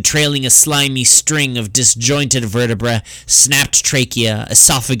 and trailing a slimy string of disjointed vertebrae, snapped trachea,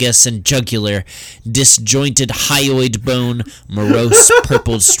 esophagus, and jugular, disjointed hyoid bone, morose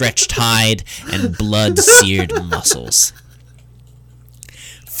purpled stretched hide, and blood-seared muscles.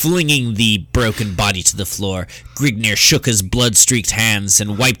 Flinging the broken body to the floor, Grignr shook his blood-streaked hands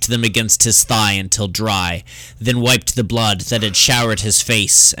and wiped them against his thigh until dry, then wiped the blood that had showered his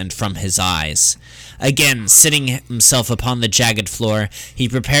face and from his eyes. Again, sitting himself upon the jagged floor, he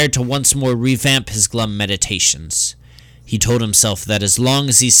prepared to once more revamp his glum meditations. He told himself that as long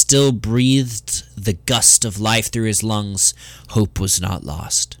as he still breathed the gust of life through his lungs, hope was not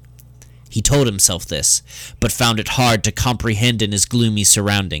lost. He told himself this, but found it hard to comprehend in his gloomy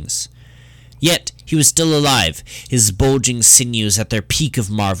surroundings. Yet he was still alive, his bulging sinews at their peak of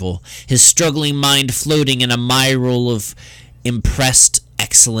marvel, his struggling mind floating in a miral of impressed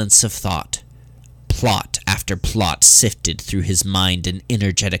excellence of thought. Plot after plot sifted through his mind in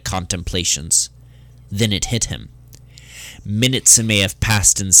energetic contemplations. Then it hit him. Minutes may have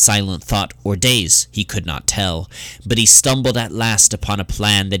passed in silent thought, or days, he could not tell, but he stumbled at last upon a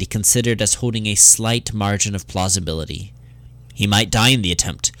plan that he considered as holding a slight margin of plausibility. He might die in the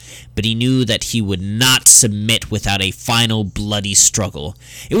attempt, but he knew that he would not submit without a final bloody struggle.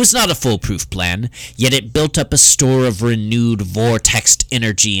 It was not a foolproof plan, yet it built up a store of renewed vortexed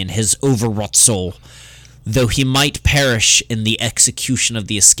energy in his overwrought soul. Though he might perish in the execution of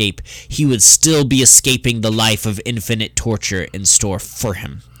the escape, he would still be escaping the life of infinite torture in store for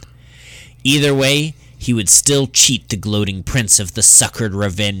him. Either way, he would still cheat the gloating prince of the succored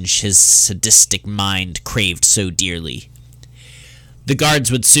revenge his sadistic mind craved so dearly. The guards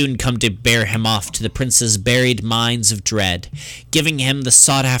would soon come to bear him off to the prince's buried mines of dread, giving him the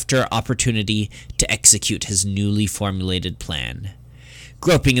sought-after opportunity to execute his newly formulated plan.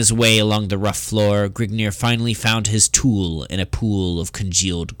 Groping his way along the rough floor, Grignr finally found his tool in a pool of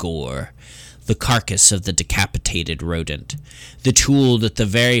congealed gore, the carcass of the decapitated rodent, the tool that the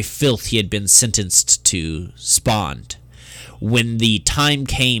very filth he had been sentenced to spawned. When the time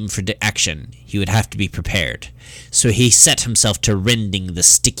came for action, he would have to be prepared, so he set himself to rending the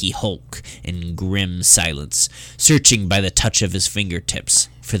sticky hulk in grim silence, searching by the touch of his fingertips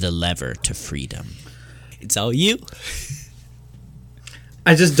for the lever to freedom. It's all you.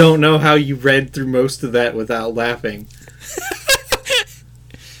 I just don't know how you read through most of that without laughing.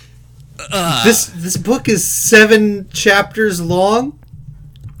 This book is 7 chapters long?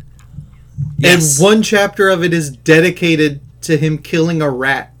 Yes. And one chapter of it is dedicated to him killing a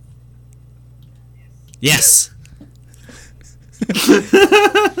rat. Yes.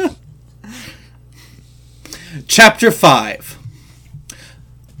 Chapter 5.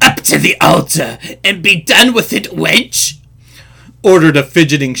 Up to the altar and be done with it, wench! Ordered a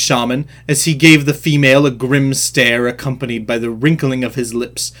fidgeting shaman as he gave the female a grim stare accompanied by the wrinkling of his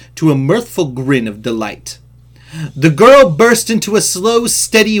lips to a mirthful grin of delight. The girl burst into a slow,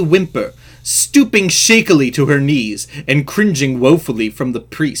 steady whimper, stooping shakily to her knees and cringing woefully from the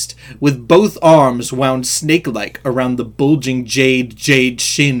priest, with both arms wound snake-like around the bulging jade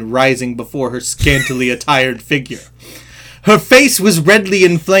shin rising before her scantily attired figure. Her face was redly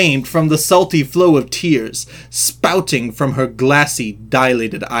inflamed from the salty flow of tears spouting from her glassy,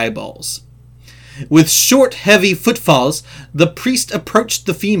 dilated eyeballs. With short, heavy footfalls, the priest approached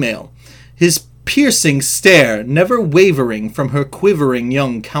the female, his piercing stare never wavering from her quivering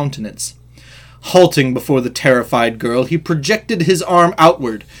young countenance. Halting before the terrified girl, he projected his arm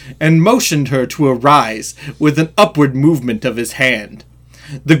outward and motioned her to arise with an upward movement of his hand.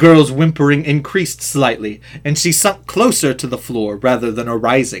 The girl's whimpering increased slightly, and she sunk closer to the floor rather than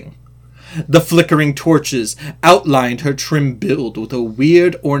arising. The flickering torches outlined her trim build with a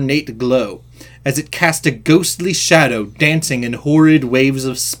weird, ornate glow, as it cast a ghostly shadow dancing in horrid waves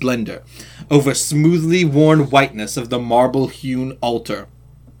of splendor over smoothly worn whiteness of the marble-hewn altar.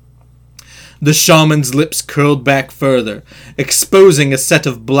 The shaman's lips curled back further, exposing a set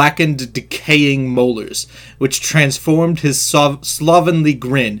of blackened, decaying molars, which transformed his slovenly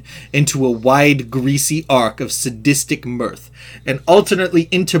grin into a wide, greasy arc of sadistic mirth, and alternately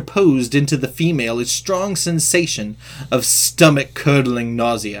interposed into the female a strong sensation of stomach-curdling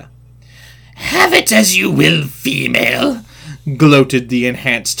nausea. "Have it as you will, female," gloated the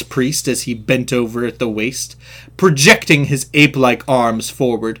enhanced priest as he bent over at the waist, projecting his ape-like arms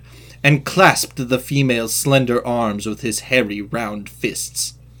forward, and clasped the female's slender arms with his hairy, round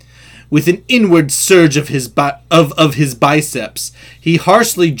fists. With an inward surge of his biceps, he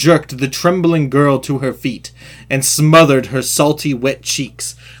harshly jerked the trembling girl to her feet, and smothered her salty, wet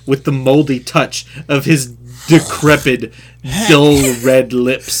cheeks with the moldy touch of his decrepit, dull red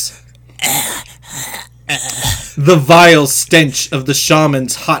lips. The vile stench of the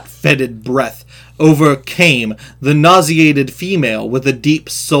shaman's hot, fetid breath overcame the nauseated female with a deep,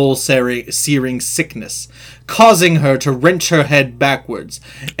 soul-searing sickness, causing her to wrench her head backwards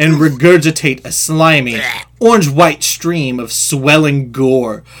and regurgitate a slimy, orange-white stream of swelling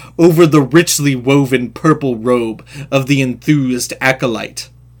gore over the richly woven purple robe of the enthused acolyte.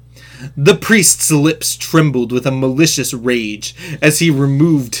 The priest's lips trembled with a malicious rage as he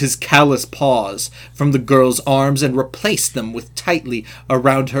removed his callous paws from the girl's arms and replaced them with tightly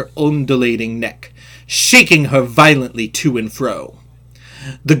around her undulating neck, shaking her violently to and fro.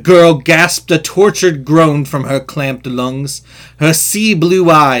 The girl gasped a tortured groan from her clamped lungs, her sea-blue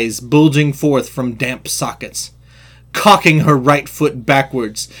eyes bulging forth from damp sockets. Cocking her right foot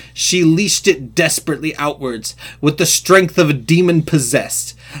backwards, she leashed it desperately outwards with the strength of a demon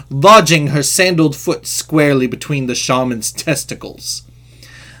possessed, lodging her sandaled foot squarely between the shaman's testicles.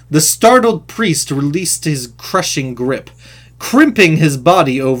 The startled priest released his crushing grip, crimping his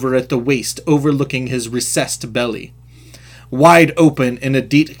body over at the waist, overlooking his recessed belly. Wide open in a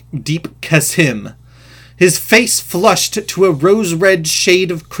deep chasm, his face flushed to a rose-red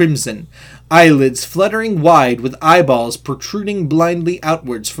shade of crimson, eyelids fluttering wide with eyeballs protruding blindly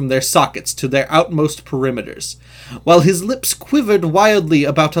outwards from their sockets to their outmost perimeters, while his lips quivered wildly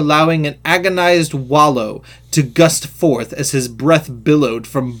about allowing an agonized wallow to gust forth as his breath billowed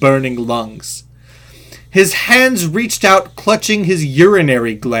from burning lungs. His hands reached out, clutching his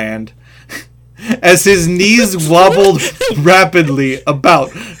urinary gland, as his knees wobbled rapidly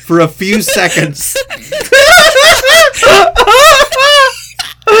about for a few seconds.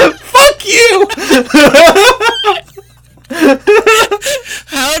 Fuck you!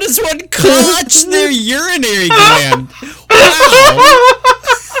 How does one clutch their urinary gland? Wow!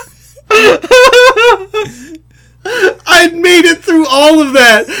 I made it through all of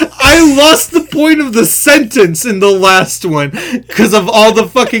that. I lost the point of the sentence in the last one because of all the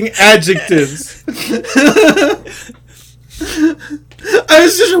fucking adjectives. I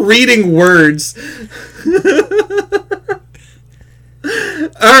was just reading words.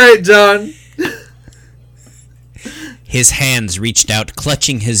 Alright, John. His hands reached out,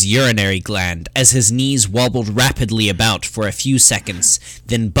 clutching his urinary gland, as his knees wobbled rapidly about for a few seconds,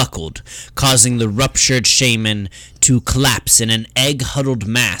 then buckled, causing the ruptured shaman to collapse in an egg-huddled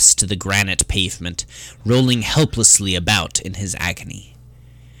mass to the granite pavement, rolling helplessly about in his agony.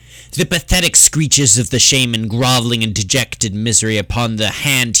 The pathetic screeches of the shaman groveling in dejected misery upon the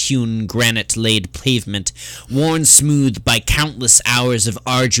hand-hewn granite-laid pavement, worn smooth by countless hours of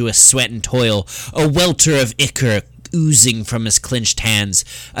arduous sweat and toil, a welter of ichor oozing from his clenched hands,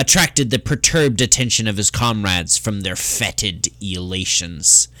 attracted the perturbed attention of his comrades from their fetid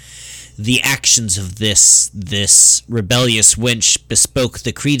elations. The actions of this rebellious wench bespoke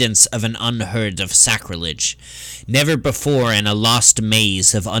the credence of an unheard of sacrilege. Never before in a lost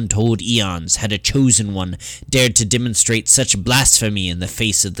maze of untold eons had a chosen one dared to demonstrate such blasphemy in the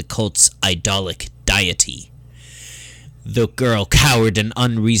face of the cult's idolic deity. The girl cowered in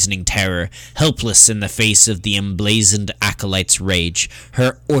unreasoning terror, helpless in the face of the emblazoned acolyte's rage,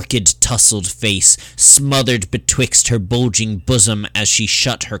 her orchid-tussled face smothered betwixt her bulging bosom as she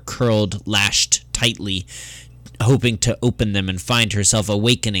shut her curled, lashed tightly, hoping to open them and find herself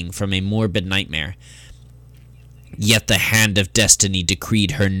awakening from a morbid nightmare. Yet the hand of destiny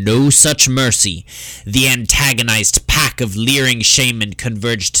decreed her no such mercy. The antagonized pack of leering shaman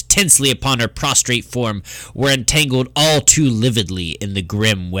converged tensely upon her prostrate form, were entangled all too lividly in the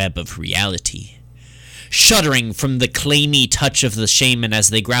grim web of reality. Shuddering from the clammy touch of the shaman as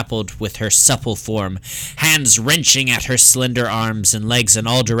they grappled with her supple form, hands wrenching at her slender arms and legs in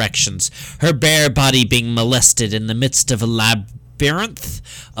all directions, her bare body being molested in the midst of a labyrinth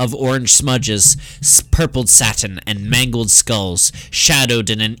of orange smudges, purpled satin, and mangled skulls, shadowed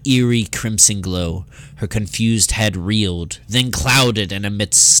in an eerie crimson glow. Her confused head reeled, then clouded in a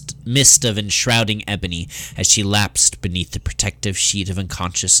mist of enshrouding ebony as she lapsed beneath the protective sheet of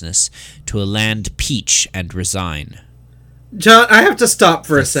unconsciousness to a land peach and resign. John, I have to stop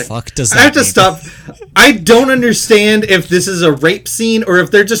for a second. Fuck does I that have to mean? stop. I don't understand if this is a rape scene or if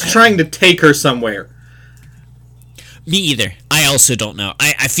they're just trying to take her somewhere. Me either. I also don't know.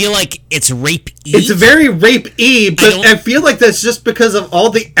 I feel like it's rape-y. It's very rape-y, but I feel like that's just because of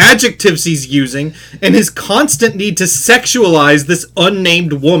all the adjectives he's using and his constant need to sexualize this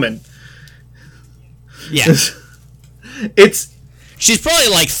unnamed woman. Yeah. She's probably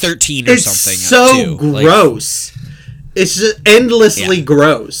like 13 or something. It's so gross. It's just endlessly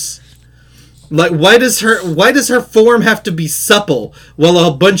gross. Like, why does her form have to be supple while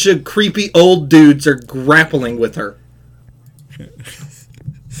a bunch of creepy old dudes are grappling with her?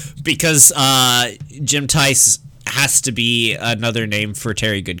 Because Jim Tice has to be another name for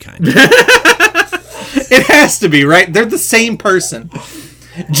Terry Goodkind. It has to be, right? They're the same person.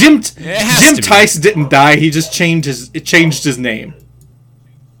 Jim Tice didn't die. He just changed his name.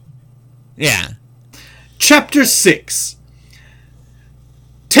 Yeah. Chapter 6.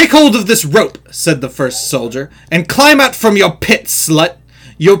 "Take hold of this rope," said the first soldier, "and climb out from your pit, slut.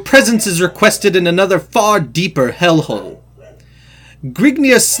 Your presence is requested in another far deeper hellhole."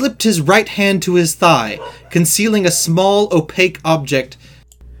 Grignier slipped his right hand to his thigh, concealing a small, opaque object.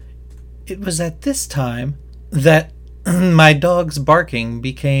 It was at this time that my dog's barking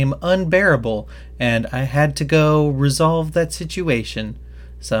became unbearable, and I had to go resolve that situation.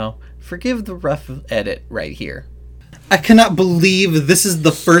 So, forgive the rough edit right here. I cannot believe this is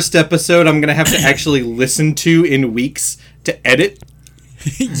the first episode I'm going to have to actually listen to in weeks to edit.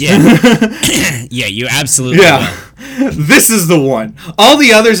 Yeah. Yeah, you absolutely will. This is the one. All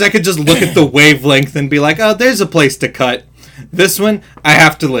the others I could just look at the wavelength and be like, oh, there's a place to cut. This one, I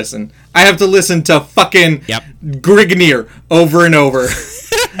have to listen. I have to listen to fucking Grignier over and over.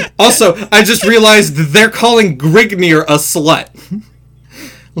 Also, I just realized they're calling Grignier a slut.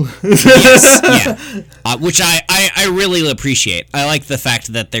 Yes, yeah. Which I really appreciate. I like the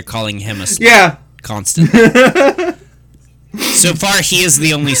fact that they're calling him a slut. Yeah. Constantly. So far, he is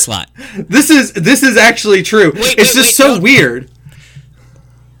the only slut. This is actually true. It's just so weird.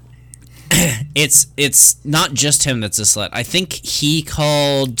 It's not just him that's a slut. I think he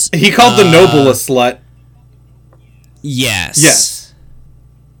called the noble a slut. Yes.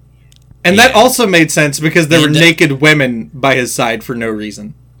 And that also made sense because there were naked women by his side for no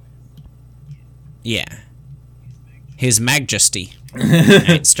reason. Yeah. His Majesty.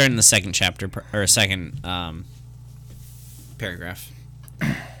 Right, starting the second chapter or second paragraph.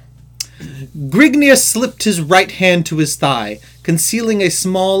 Grignier slipped his right hand to his thigh, concealing a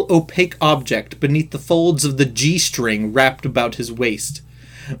small, opaque object beneath the folds of the G-string wrapped about his waist.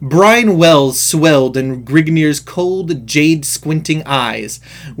 Brine wells swelled in Grignier's cold, jade-squinting eyes,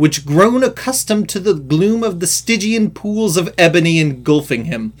 which, grown accustomed to the gloom of the Stygian pools of ebony engulfing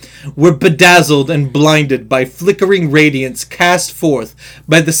him, were bedazzled and blinded by flickering radiance cast forth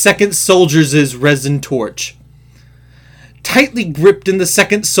by the second soldier's resin torch. Tightly gripped in the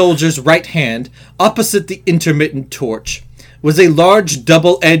second soldier's right hand, opposite the intermittent torch, was a large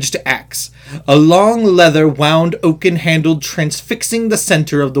double-edged axe, a long leather wound oaken handled transfixing the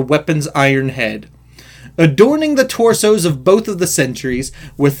center of the weapon's iron head. Adorning the torsos of both of the sentries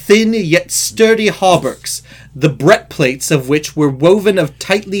were thin yet sturdy hauberks, the breastplates of which were woven of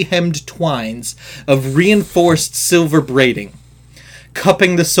tightly hemmed twines of reinforced silver braiding.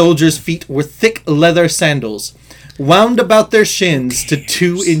 Cupping the soldiers' feet were thick leather sandals, wound about their shins to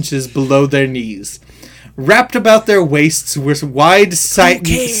 2 inches below their knees. Wrapped about their waists were wide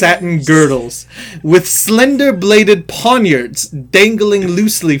satin girdles, with slender bladed poniards dangling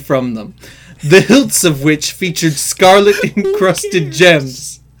loosely from them, the hilts of which featured scarlet encrusted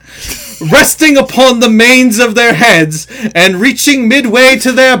gems. Resting upon the manes of their heads, and reaching midway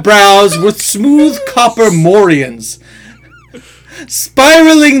to their brows, were smooth copper morions.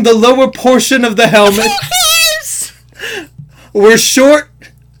 Spiraling the lower portion of the helmet were short,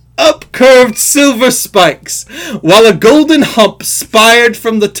 up-curved silver spikes, while a golden hump spired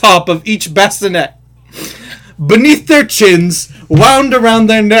from the top of each bassinet. Beneath their chins, wound around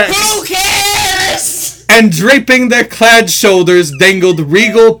their necks, Who cares? and draping their clad shoulders dangled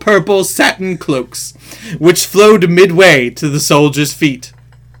regal purple satin cloaks, which flowed midway to the soldiers' feet.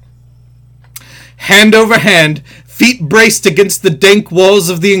 Hand over hand, feet braced against the dank walls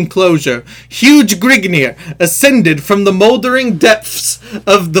of the enclosure, huge Grignir ascended from the moldering depths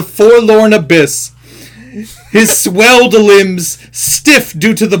of the forlorn abyss. His swelled limbs, stiff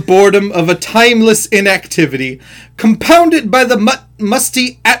due to the boredom of a timeless inactivity, compounded by the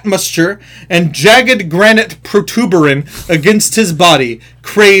musty atmosphere and jagged granite protuberance against his body,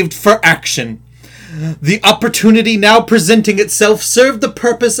 craved for action. The opportunity now presenting itself served the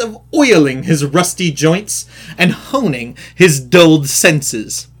purpose of oiling his rusty joints and honing his dulled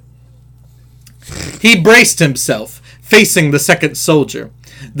senses. He braced himself, facing the second soldier.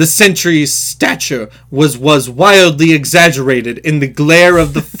 The sentry's stature was wildly exaggerated in the glare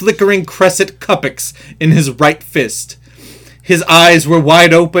of the flickering crescent cuppix in his right fist. His eyes were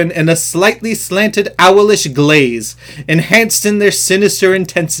wide open in a slightly slanted owlish glaze, enhanced in their sinister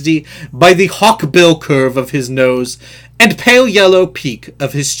intensity by the hawk-bill curve of his nose and pale yellow peak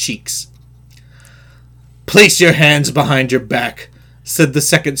of his cheeks. "Place your hands behind your back," said the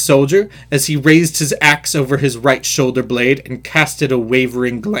second soldier as he raised his axe over his right shoulder blade and casted a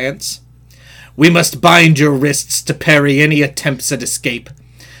wavering glance. "We must bind your wrists to parry any attempts at escape.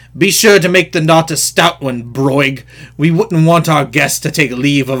 Be sure to make the knot a stout one, Broig. We wouldn't want our guest to take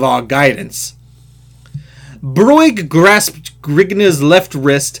leave of our guidance." Broig grasped Grignir's left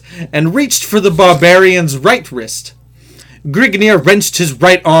wrist and reached for the barbarian's right wrist. Grignir wrenched his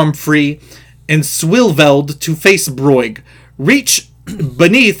right arm free and swilvelled to face Broig, reach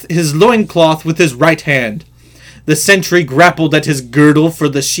beneath his loincloth with his right hand. The sentry grappled at his girdle for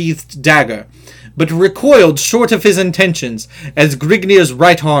the sheathed dagger, but recoiled short of his intentions as Grignir's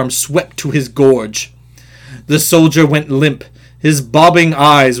right arm swept to his gorge. The soldier went limp, his bobbing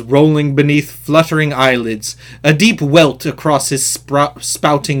eyes rolling beneath fluttering eyelids, a deep welt across his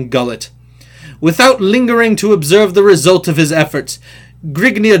spouting gullet. Without lingering to observe the result of his efforts,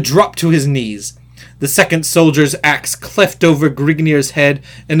 Grignir dropped to his knees. The second soldier's axe cleft over Grignir's head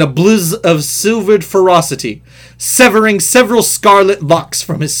in a blizz of silvered ferocity, severing several scarlet locks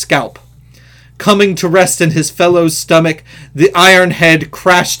from his scalp. Coming to rest in his fellow's stomach, the iron head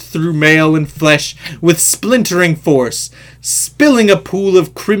crashed through mail and flesh with splintering force, spilling a pool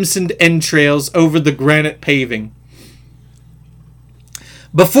of crimsoned entrails over the granite paving.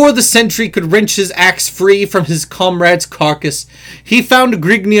 Before the sentry could wrench his axe free from his comrade's carcass, he found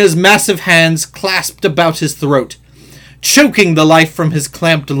Grignir's massive hands clasped about his throat, choking the life from his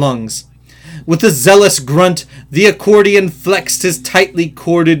clamped lungs. With a zealous grunt, the accordion flexed his tightly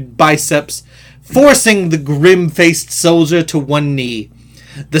corded biceps, forcing the grim-faced soldier to one knee.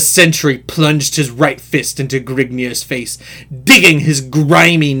 The sentry plunged his right fist into Grignir's face, digging his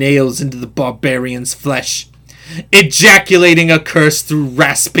grimy nails into the barbarian's flesh. Ejaculating a curse through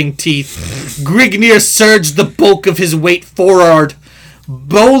rasping teeth, Grignir surged the bulk of his weight forward,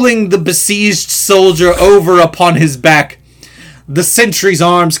 bowling the besieged soldier over upon his back. The sentry's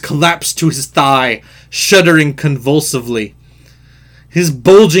arms collapsed to his thigh, shuddering convulsively, his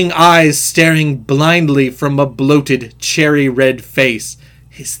bulging eyes staring blindly from a bloated, cherry-red face.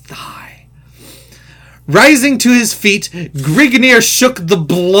 His thigh. Rising to his feet, Grignir shook the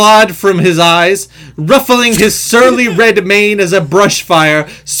blood from his eyes, ruffling his surly red mane as a brush fire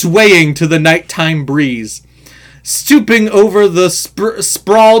swaying to the nighttime breeze. Stooping over the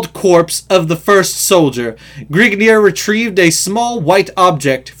sprawled corpse of the first soldier, Grignir retrieved a small white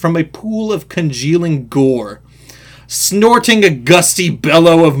object from a pool of congealing gore. Snorting a gusty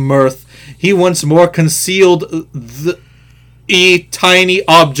bellow of mirth, he once more concealed tiny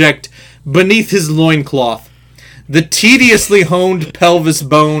object beneath his loincloth, the tediously honed pelvis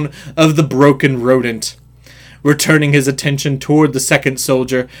bone of the broken rodent. Returning his attention toward the second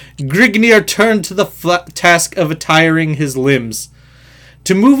soldier, Grignir turned to the task of attiring his limbs.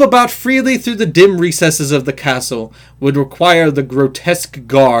 To move about freely through the dim recesses of the castle would require the grotesque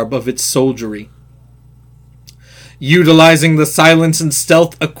garb of its soldiery. Utilizing the silence and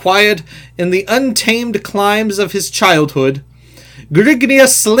stealth acquired in the untamed climes of his childhood, Grignir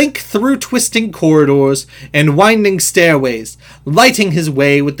slink through twisting corridors and winding stairways, lighting his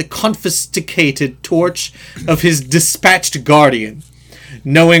way with the confiscated torch of his dispatched guardian.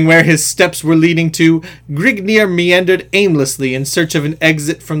 Knowing where his steps were leading to, Grignir meandered aimlessly in search of an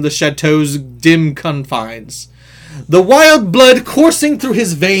exit from the chateau's dim confines. The wild blood coursing through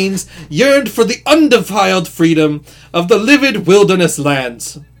his veins yearned for the undefiled freedom of the livid wilderness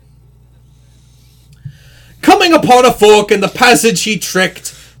lands. Coming upon a fork in the passage he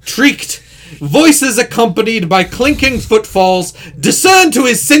trekked, voices accompanied by clinking footfalls discerned to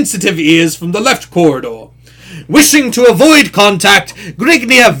his sensitive ears from the left corridor. Wishing to avoid contact,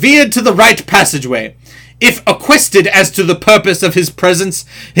 Grignir veered to the right passageway. If accosted as to the purpose of his presence,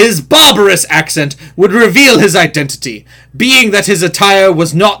 his barbarous accent would reveal his identity, being that his attire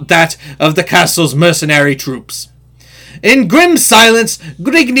was not that of the castle's mercenary troops. In grim silence,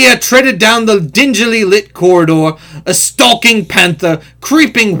 Grignir treaded down the dingily lit corridor, a stalking panther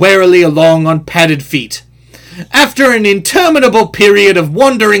creeping warily along on padded feet. After an interminable period of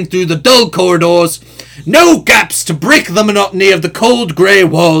wandering through the dull corridors, no gaps to break the monotony of the cold grey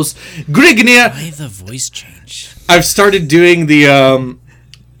walls, Grignir... Why the voice change? I've started doing the,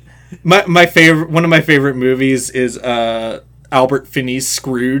 my favorite, one of my favorite movies is, Albert Finney's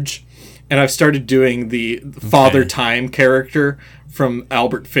Scrooge. And I've started doing the Father Time character from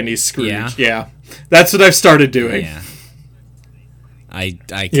Albert Finney's Scrooge. Yeah. That's what I've started doing. Yeah. I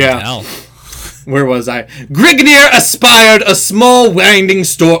can tell. Where was I? Grignir aspired a small winding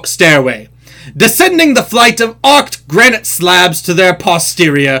stairway. Descending the flight of arced granite slabs to their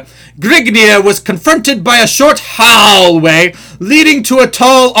posterior, Grignir was confronted by a short hallway leading to a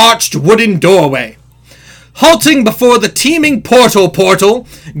tall arched wooden doorway. Halting before the teeming portal,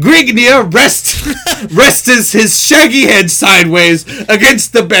 Grignir rests his shaggy head sideways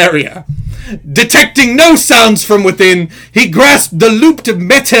against the barrier. Detecting no sounds from within, he grasped the looped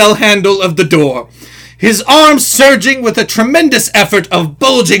metal handle of the door. His arms surging with a tremendous effort of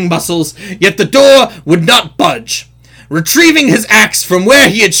bulging muscles, yet the door would not budge. Retrieving his axe from where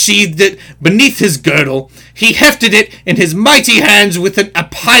he had sheathed it beneath his girdle, he hefted it in his mighty hands with an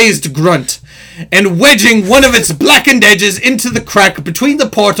appeased grunt, and wedging one of its blackened edges into the crack between the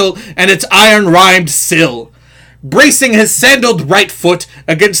portal and its iron-rimed sill. Bracing his sandaled right foot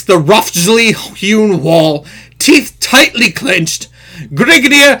against the roughly hewn wall, teeth tightly clenched,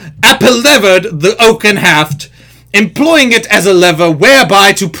 Grignir apelevered the oaken haft, employing it as a lever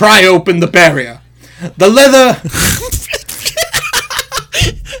whereby to pry open the barrier. The leather...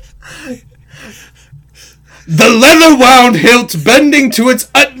 The leather-wound hilt bending to its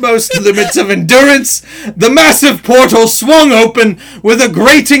utmost limits of endurance, the massive portal swung open with a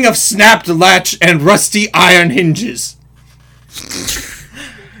grating of snapped latch and rusty iron hinges.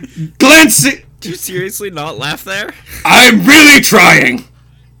 Glancing... Did you seriously not laugh there? I'm really trying!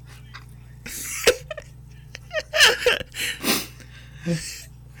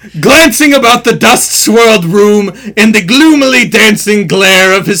 Glancing about the dust-swirled room in the gloomily dancing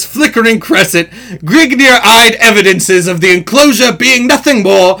glare of his flickering cresset, Grignir eyed evidences of the enclosure being nothing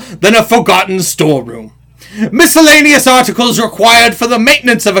more than a forgotten storeroom. Miscellaneous articles required for the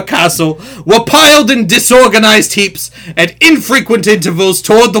maintenance of a castle were piled in disorganized heaps at infrequent intervals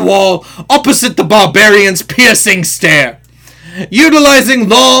toward the wall opposite the barbarian's piercing stare. Utilizing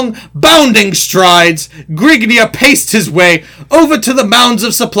long, bounding strides, Grignir paced his way over to the mounds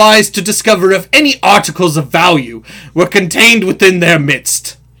of supplies to discover if any articles of value were contained within their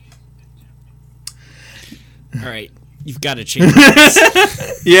midst. Alright, you've got to change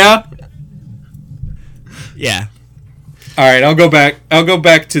this. Yeah? Yeah. Alright, I'll go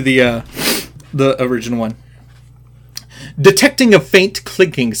back to the original one. Detecting a faint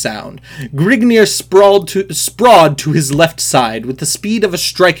clinking sound, Grignir sprawled to his left side with the speed of a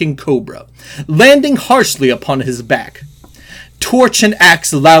striking cobra, landing harshly upon his back. Torch and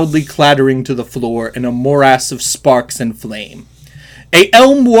axe loudly clattering to the floor in a morass of sparks and flame. A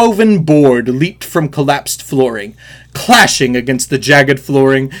elm-woven board leaped from collapsed flooring, clashing against the jagged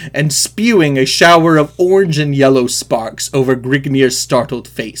flooring and spewing a shower of orange and yellow sparks over Grignir's startled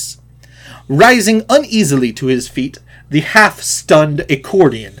face. Rising uneasily to his feet, the half-stunned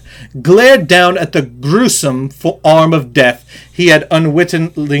accordion, glared down at the gruesome arm of death he had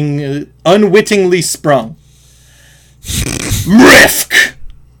unwittingly sprung. Mrifk!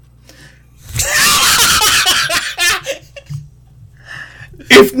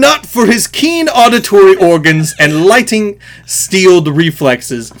 If not for his keen auditory organs and lightning-steeled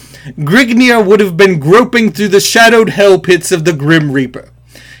reflexes, Grignir would have been groping through the shadowed hell pits of the Grim Reaper.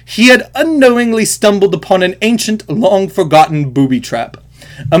 He had unknowingly stumbled upon an ancient, long-forgotten booby trap,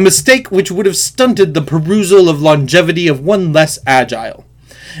 a mistake which would have stunted the perusal of longevity of one less agile.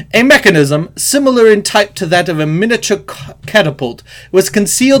 A mechanism, similar in type to that of a miniature catapult, was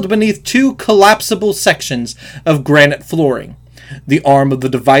concealed beneath two collapsible sections of granite flooring. The arm of the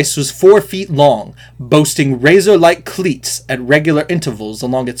device was 4 feet long, boasting razor-like cleats at regular intervals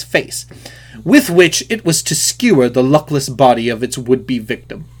along its face, with which it was to skewer the luckless body of its would-be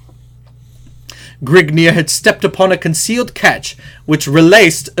victim. Grignir had stepped upon a concealed catch which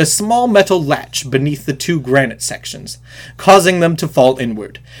relaced a small metal latch beneath the 2 granite sections, causing them to fall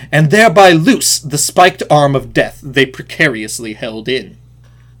inward, and thereby loose the spiked arm of death they precariously held in.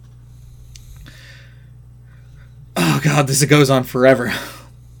 Oh god, this goes on forever.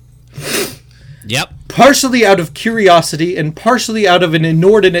 Yep. Partially out of curiosity and partially out of an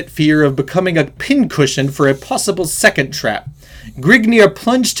inordinate fear of becoming a pincushion for a possible second trap, Grignir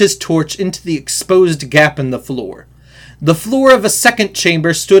plunged his torch into the exposed gap in the floor. The floor of a second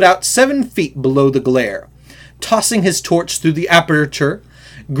chamber stood out 7 feet below the glare. Tossing his torch through the aperture,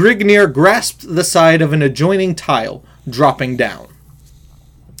 Grignir grasped the side of an adjoining tile, dropping down.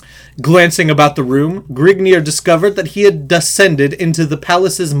 Glancing about the room, Grignir discovered that he had descended into the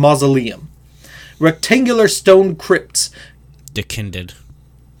palace's mausoleum. Rectangular stone crypts. Dekinded.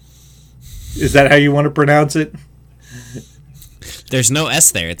 Is that how you want to pronounce it? There's no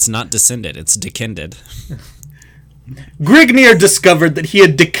S there. It's not descended. It's dekinded. Grignir discovered that he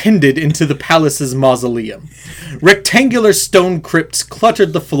had dekinded into the palace's mausoleum. Rectangular stone crypts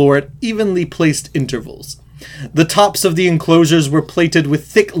cluttered the floor at evenly placed intervals. The tops of the enclosures were plated with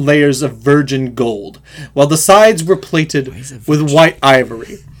thick layers of virgin gold, while the sides were plated with white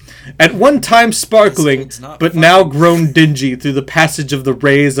ivory. At one time sparkling, but now grown dingy through the passage of the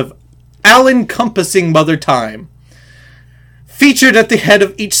rays of all-encompassing Mother Time. Featured at the head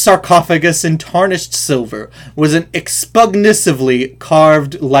of each sarcophagus in tarnished silver was an expugnissively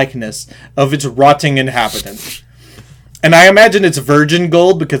carved likeness of its rotting inhabitant. And I imagine it's virgin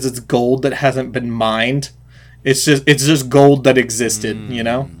gold because it's gold that hasn't been mined. It's just gold that existed, you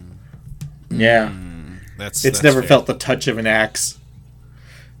know? Yeah. That's never fair. felt the touch of an axe.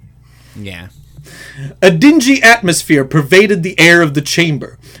 Yeah. A dingy atmosphere pervaded the air of the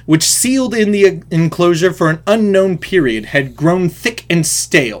chamber, which, sealed in the enclosure for an unknown period, had grown thick and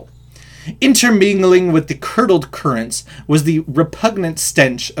stale. Intermingling with the curdled currents was the repugnant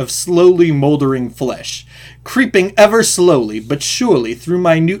stench of slowly moldering flesh, creeping ever slowly but surely through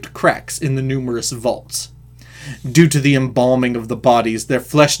minute cracks in the numerous vaults. Due to the embalming of the bodies, their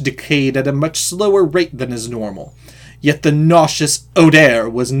flesh decayed at a much slower rate than is normal, yet the nauseous odor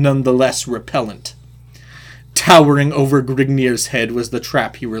was none the less repellent. Towering over Grignir's head was the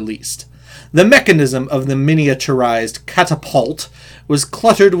trap he released. The mechanism of the miniaturized catapult was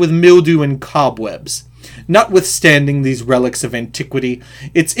cluttered with mildew and cobwebs. Notwithstanding these relics of antiquity,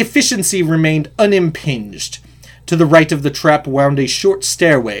 its efficiency remained unimpinged. To the right of the trap wound a short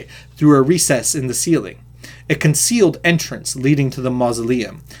stairway through a recess in the ceiling, a concealed entrance leading to the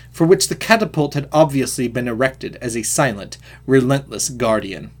mausoleum, for which the catapult had obviously been erected as a silent, relentless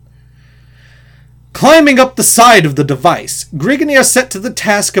guardian. Climbing up the side of the device, Grignir set to the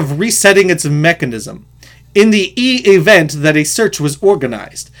task of resetting its mechanism. In the event that a search was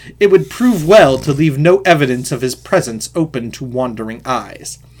organized, it would prove well to leave no evidence of his presence open to wandering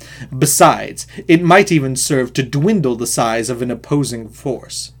eyes. Besides, it might even serve to dwindle the size of an opposing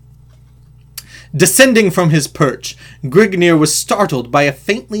force. Descending from his perch, Grignir was startled by a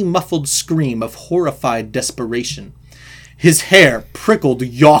faintly muffled scream of horrified desperation. His hair prickled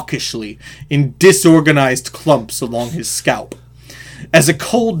yawkishly in disorganized clumps along his scalp, as a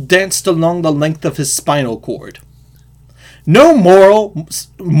cold danced along the length of his spinal cord. No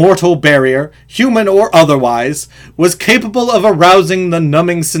mortal barrier, human or otherwise, was capable of arousing the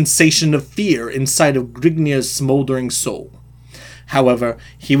numbing sensation of fear inside of Grignir's smoldering soul. However,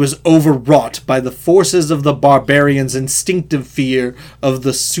 he was overwrought by the forces of the barbarian's instinctive fear of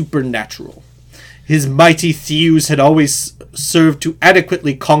the supernatural. His mighty thews had always served to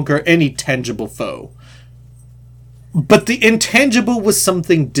adequately conquer any tangible foe. But the intangible was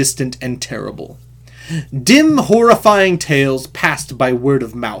something distant and terrible. Dim, horrifying tales passed by word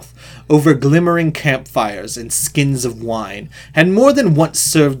of mouth over glimmering campfires and skins of wine had more than once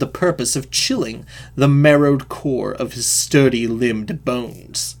served the purpose of chilling the marrowed core of his sturdy-limbed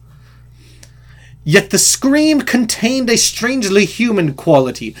bones. Yet the scream contained a strangely human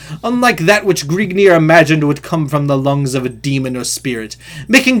quality, unlike that which Grignir imagined would come from the lungs of a demon or spirit,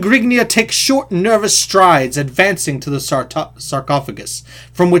 making Grignir take short, nervous strides, advancing to the sarcophagus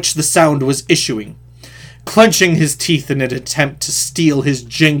from which the sound was issuing. Clenching his teeth in an attempt to steel his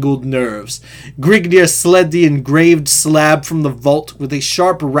jangled nerves, Grignir slid the engraved slab from the vault with a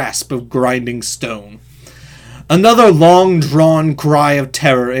sharp rasp of grinding stone. Another long-drawn cry of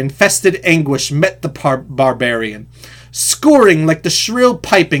terror and infested anguish met the barbarian, scoring like the shrill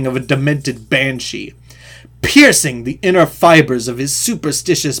piping of a demented banshee, piercing the inner fibers of his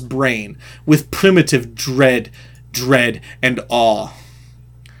superstitious brain with primitive dread, and awe.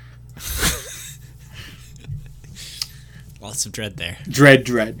 Lots of dread there.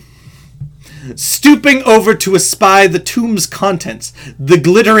 Dread. Stooping over to espy the tomb's contents, the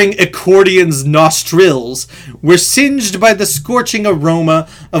glittering accordion's nostrils were singed by the scorching aroma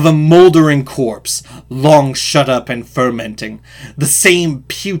of a moldering corpse, long shut up and fermenting, the same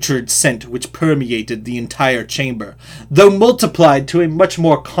putrid scent which permeated the entire chamber, though multiplied to a much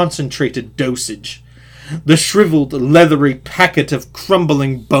more concentrated dosage. The shriveled, leathery packet of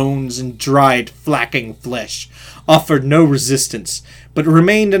crumbling bones and dried, flacking flesh offered no resistance, but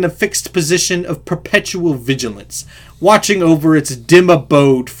remained in a fixed position of perpetual vigilance, watching over its dim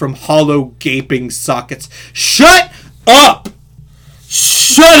abode from hollow, gaping sockets. Shut up!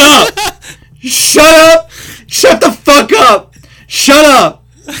 Shut up! Shut up! Shut the fuck up! Shut up!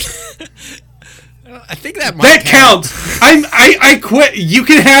 I think that might That counts. I quit. You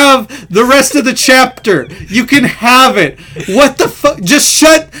can have the rest of the chapter. You can have it. What the fuck? Just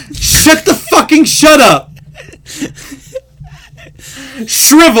shut the fucking shut up.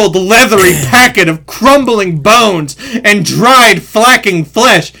 Shriveled, leathery packet of crumbling bones and dried, flacking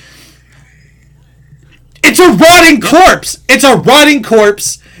flesh. It's a rotting corpse. It's a rotting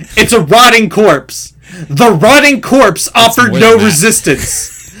corpse. It's a rotting corpse. The rotting corpse offered no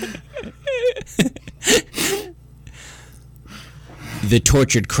resistance. The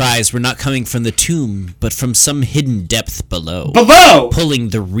tortured cries were not coming from the tomb, but from some hidden depth below. Pulling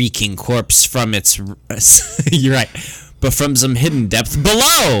the reeking corpse from its... You're right. But from some hidden depth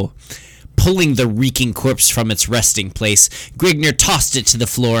below! Pulling the reeking corpse from its resting place, Grignir tossed it to the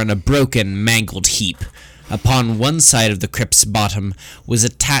floor in a broken, mangled heap. Upon one side of the crypt's bottom was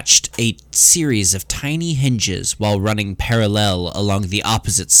attached a series of tiny hinges while running parallel along the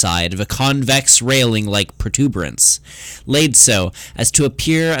opposite side of a convex railing-like protuberance, laid so as to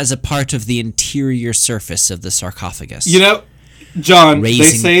appear as a part of the interior surface of the sarcophagus. You know, John, they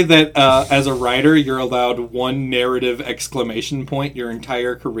say that as a writer, you're allowed one narrative exclamation point your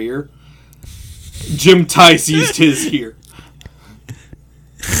entire career. Jim Tice used his here.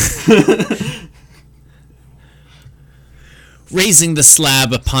 Raising the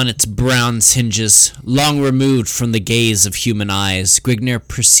slab upon its bronze hinges, long removed from the gaze of human eyes, Grignir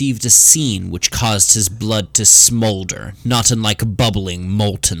perceived a scene which caused his blood to smolder, not unlike bubbling,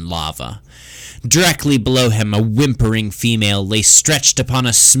 molten lava. Directly below him, a whimpering female lay stretched upon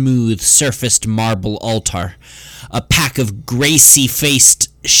a smooth, surfaced marble altar. A pack of gracie-faced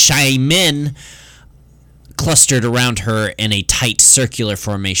shaimin clustered around her in a tight circular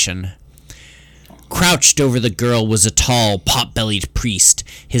formation. Crouched over the girl was a tall, pot-bellied priest,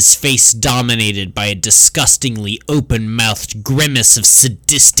 his face dominated by a disgustingly open-mouthed grimace of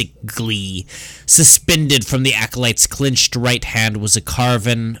sadistic glee. Suspended from the acolyte's clenched right hand was a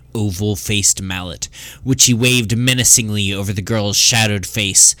carven, oval-faced mallet, which he waved menacingly over the girl's shadowed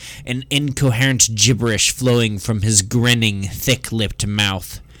face, an incoherent gibberish flowing from his grinning, thick-lipped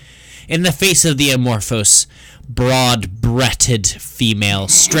mouth. In the face of the amorphous, broad-breasted female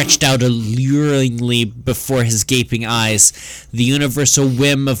stretched out alluringly before his gaping eyes, the universal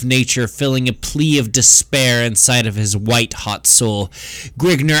whim of nature filling a plea of despair inside of his white-hot soul,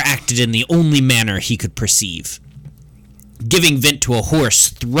 Grignir acted in the only manner he could perceive. Giving vent to a hoarse,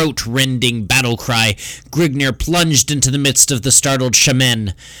 throat-rending battle cry, Grignir plunged into the midst of the startled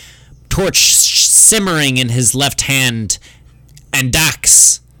shaman, torch simmering in his left hand, and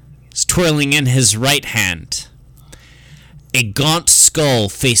Dax twirling in his right hand. A gaunt skull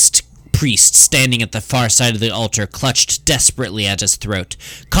faced priest standing at the far side of the altar clutched desperately at his throat,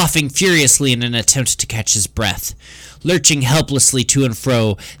 coughing furiously in an attempt to catch his breath. Lurching helplessly to and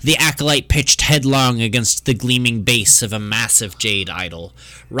fro, the acolyte pitched headlong against the gleaming base of a massive jade idol,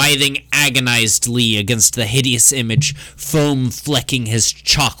 writhing agonizedly against the hideous image, foam flecking his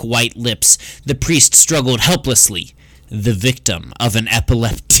chalk-white lips. The priest struggled helplessly, the victim of an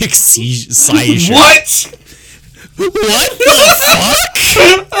epileptic seizure. What? What the fuck?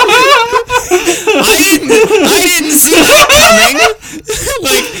 I didn't see that coming.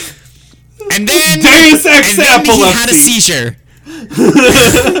 And then Deus Ex he epilepsy. had a seizure.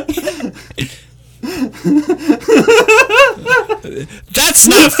 That's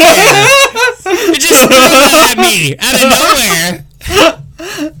not fair. It just fell at me out of nowhere.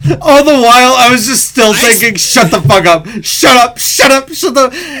 All the while, I was just still thinking, shut the fuck up. Shut up.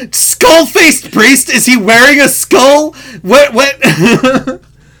 Skull-faced priest? Is he wearing a skull? What?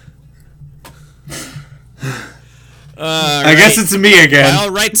 I guess it's me again. By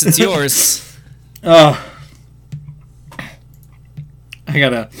all rights, it's yours. Oh.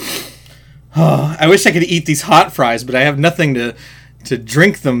 I wish I could eat these hot fries, but I have nothing to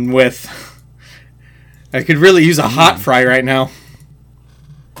drink them with. I could really use a hot fry right now.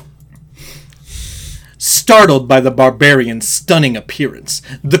 Startled by the barbarians' stunning appearance,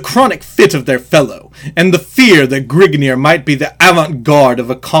 the chronic fit of their fellow, and the fear that Grignir might be the avant-garde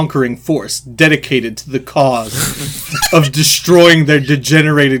of a conquering force dedicated to the cause of destroying their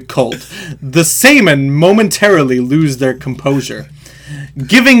degenerated cult, the Saimin momentarily lose their composure.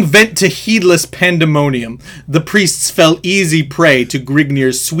 Giving vent to heedless pandemonium, the priests fell easy prey to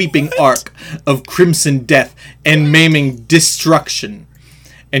Grignir's sweeping arc of crimson death and maiming destruction.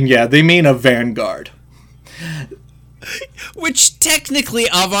 And yeah, they mean a vanguard. Which technically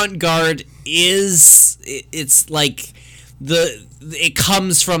avant-garde is, it's like it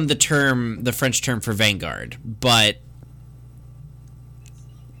comes from the French term for vanguard, but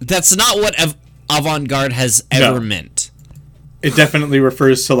that's not what avant-garde has ever meant. It definitely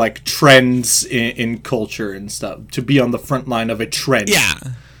refers to like trends in culture and stuff, to be on the front line of a trend.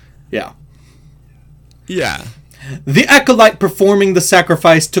 Yeah. The acolyte performing the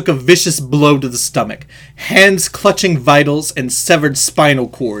sacrifice took a vicious blow to the stomach, hands clutching vitals and severed spinal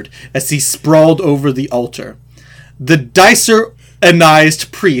cord as he sprawled over the altar. The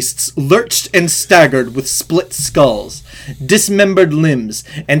dicer-anized priests lurched and staggered with split skulls, dismembered limbs,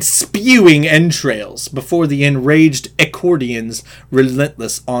 and spewing entrails before the enraged Ecordians'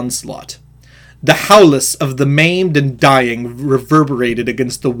 relentless onslaught. The howlus of the maimed and dying reverberated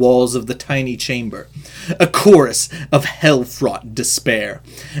against the walls of the tiny chamber, a chorus of hell-fraught despair,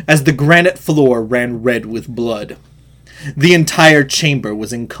 as the granite floor ran red with blood. The entire chamber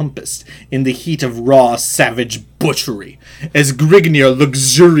was encompassed in the heat of raw, savage butchery, as Grignir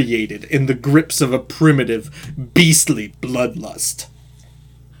luxuriated in the grips of a primitive, beastly bloodlust.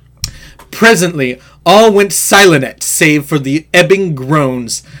 Presently, all went silent save for the ebbing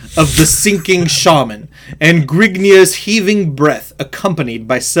groans of the sinking shaman, and Grignir's heaving breath accompanied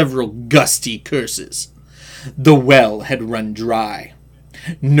by several gusty curses. The well had run dry.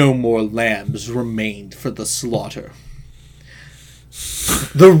 No more lambs remained for the slaughter.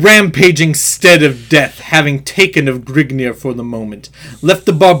 The rampaging stead of death, having taken of Grignir for the moment, left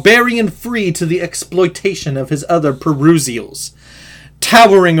the barbarian free to the exploitation of his other perusials.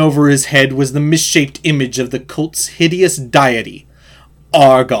 Towering over his head was the misshaped image of the cult's hideous deity,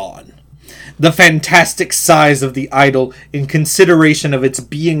 Argon. The fantastic size of the idol, in consideration of its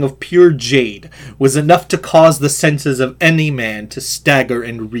being of pure jade, was enough to cause the senses of any man to stagger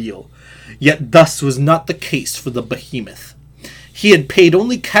and reel. Yet thus was not the case for the behemoth. He had paid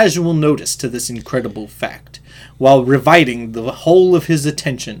only casual notice to this incredible fact, while riveting the whole of his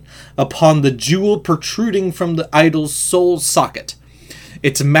attention upon the jewel protruding from the idol's sole socket,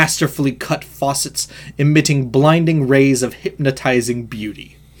 its masterfully cut faucets emitting blinding rays of hypnotizing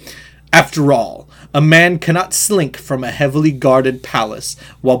beauty. After all, a man cannot slink from a heavily guarded palace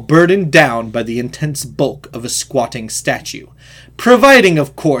while burdened down by the intense bulk of a squatting statue, providing,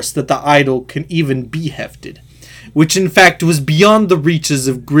 of course, that the idol can even be hefted, which in fact was beyond the reaches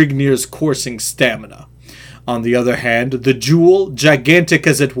of Grignir's coursing stamina. On the other hand, the jewel, gigantic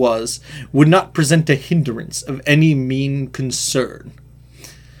as it was, would not present a hindrance of any mean concern.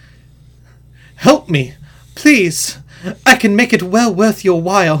 "Help me, please. I can make it well worth your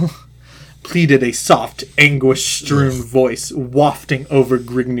while," pleaded a soft, anguish-strewn voice wafting over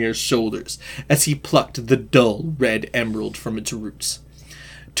Grignir's shoulders as he plucked the dull red emerald from its roots.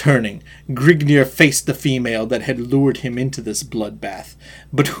 Turning, Grignir faced the female that had lured him into this bloodbath,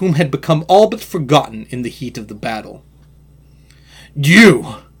 but whom had become all but forgotten in the heat of the battle.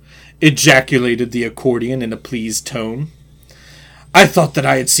 "You! ejaculated the accordion in a pleased tone. "I thought that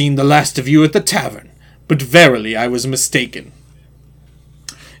I had seen the last of you at the tavern, but verily I was mistaken."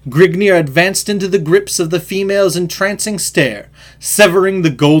 Grignir advanced into the grips of the female's entrancing stare, severing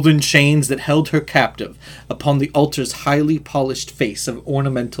the golden chains that held her captive upon the altar's highly polished face of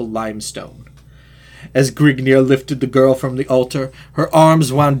ornamental limestone. As Grignir lifted the girl from the altar, her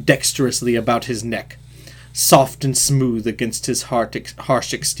arms wound dexterously about his neck, soft and smooth against his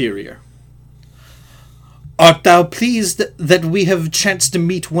harsh exterior. "Art thou pleased that we have chanced to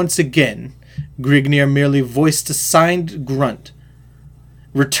meet once again?" Grignir merely voiced a signed grunt,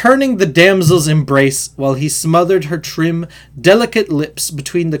 returning the damsel's embrace while he smothered her trim, delicate lips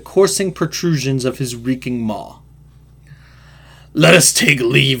between the coursing protrusions of his reeking maw. "Let us take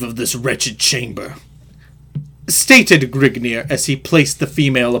leave of this wretched chamber," stated Grignir as he placed the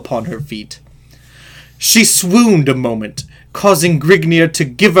female upon her feet. She swooned a moment, causing Grignir to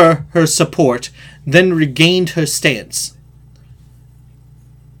give her support, then regained her stance.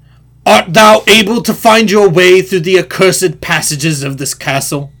 "Art thou able to find your way through the accursed passages of this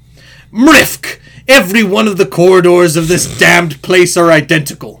castle? Mrifk! Every one of the corridors of this damned place are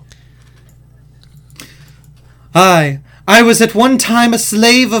identical." "Aye, I was at one time a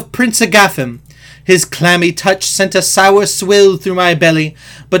slave of Prince Agathim. His clammy touch sent a sour swill through my belly,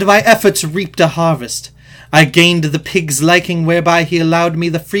 but my efforts reaped a harvest. I gained the pig's liking whereby he allowed me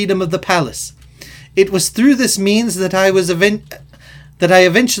the freedom of the palace. It was through this means that I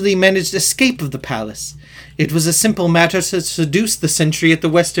eventually managed escape of the palace. It was a simple matter to seduce the sentry at the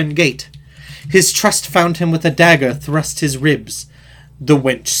western gate. His trust found him with a dagger thrust his ribs," the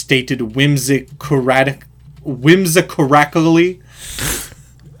wench stated whimsically.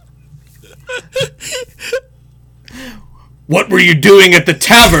 "What were you doing at the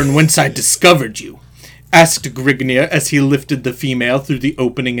tavern whence I discovered you?" asked Grignir as he lifted the female through the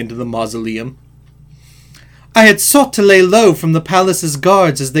opening into the mausoleum. "I had sought to lay low from the palace's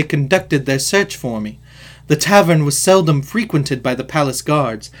guards as they conducted their search for me. The tavern was seldom frequented by the palace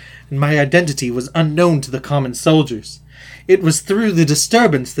guards, and my identity was unknown to the common soldiers. It was through the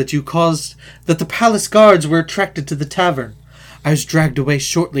disturbance that you caused that the palace guards were attracted to the tavern. I was dragged away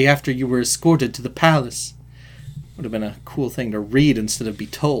shortly after you were escorted to the palace." Would have been a cool thing to read instead of be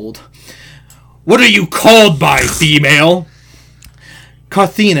told. "What are you called by, female?"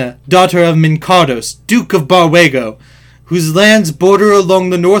 "Carthena, daughter of Mincardos, Duke of Barwego, whose lands border along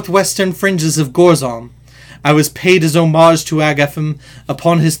the northwestern fringes of Gorzalm. I was paid as homage to Agathim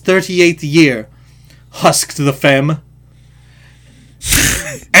upon his 38th year," husked the femme.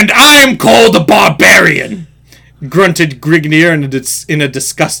 "And I'm called a barbarian," grunted Grignir in a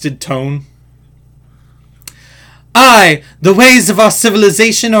disgusted tone. "Aye, the ways of our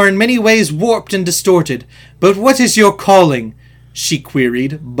civilization are in many ways warped and distorted, but what is your calling?" she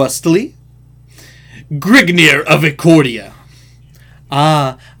queried, bustily. "Grignir of Ecordia."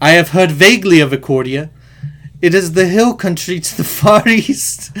 "Ah, I have heard vaguely of Ecordia. It is the hill country to the far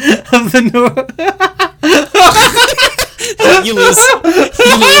east of the north." You lose.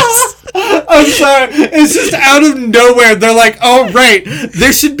 I'm sorry. It's just out of nowhere. They're like, "Oh, right.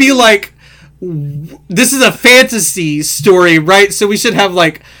 There should be like, this is a fantasy story, right? So we should have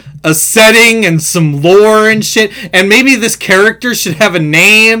like a setting and some lore and shit, and maybe this character should have a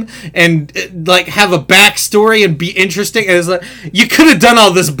name and like have a backstory and be interesting." And it's like, you could have done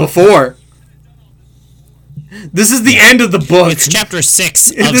all this before. This is the end of the book. It's chapter 6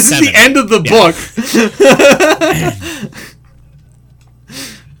 of this 7. is the end of the book.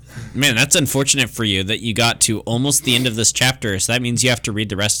 Man, that's unfortunate for you that you got to almost the end of this chapter, so that means you have to read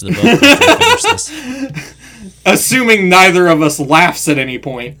the rest of the book before you finish this. Assuming neither of us laughs at any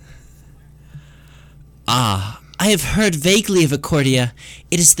point. "Ah, I have heard vaguely of Ecordia.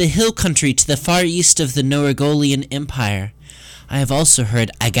 It is the hill country to the far east of the Noragolian Empire. I have also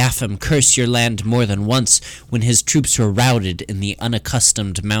heard Agathim curse your land more than once when his troops were routed in the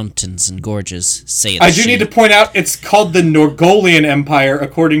unaccustomed mountains and gorges," saith I do need to point out it's called the Norgolian Empire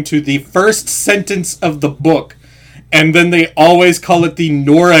according to the first sentence of the book, and then they always call it the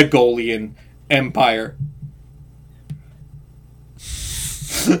Noragolian Empire.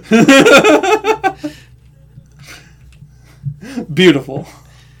 Beautiful.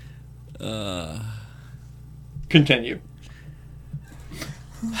 Continue.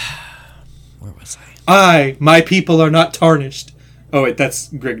 Where was I? "I, my people are not tarnished." Oh wait, that's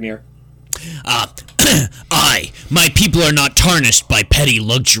Grignir. "I, my people are not tarnished by petty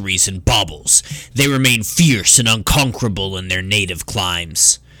luxuries and baubles. They remain fierce and unconquerable in their native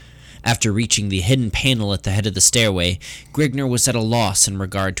climes." After reaching the hidden panel at the head of the stairway, Grignir was at a loss in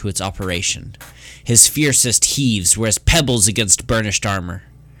regard to its operation. His fiercest heaves were as pebbles against burnished armor.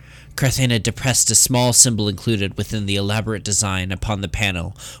 Carthena depressed a small symbol included within the elaborate design upon the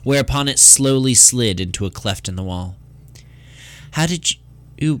panel, whereupon it slowly slid into a cleft in the wall. How did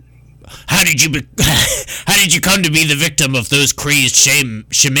you how did you come to be the victim of those crazed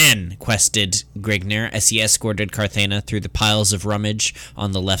shaman? Quested Grignr as he escorted Carthena through the piles of rummage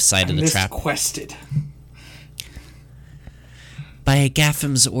on the left side of the trap. Quested. By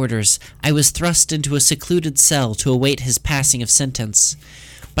Agaphim's orders, I was thrust into a secluded cell to await his passing of sentence.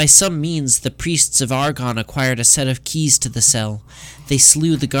 By some means, the priests of Argon acquired a set of keys to the cell. They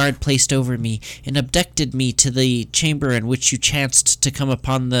slew the guard placed over me, and abducted me to the chamber in which you chanced to come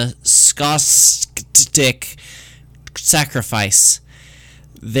upon the Skostic sacrifice.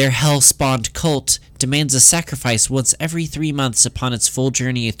 Their hell-spawned cult demands a sacrifice once every 3 months upon its full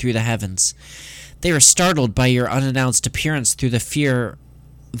journey through the heavens. They were startled by your unannounced appearance through the fear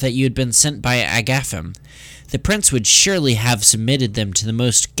that you had been sent by Agaphim. The prince would surely have submitted them to the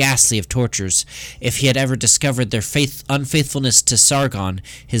most ghastly of tortures if he had ever discovered their unfaithfulness to Sargon,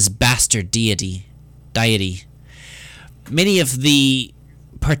 his bastard deity. Many of the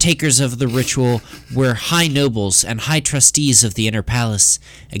partakers of the ritual were high nobles and high trustees of the inner palace.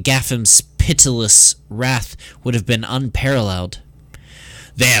 Agaphim's pitiless wrath would have been unparalleled.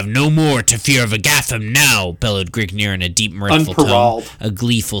 They have no more to fear of Agaphim now, bellowed Grignr in a deep, mirthful tone, a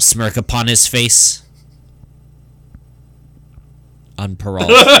gleeful smirk upon his face. Unparalleled,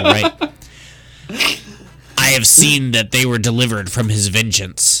 right? I have seen that they were delivered from his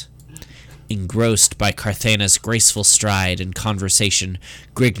vengeance. Engrossed by Carthena's graceful stride and conversation,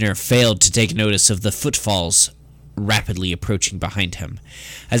 Grignr failed to take notice of the footfalls rapidly approaching behind him.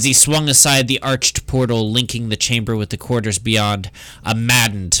 As he swung aside the arched portal linking the chamber with the quarters beyond, a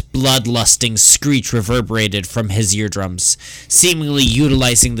maddened, bloodlusting screech reverberated from his eardrums. Seemingly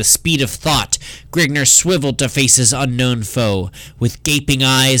utilizing the speed of thought, Grignr swiveled to face his unknown foe. With gaping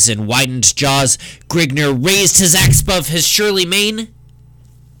eyes and widened jaws, Grignr raised his axe above his surly mane.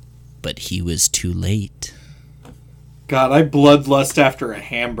 But he was too late. God, I bloodlust after a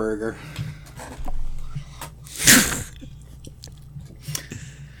hamburger.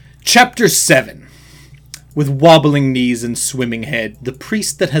 Chapter 7. With wobbling knees and swimming head, the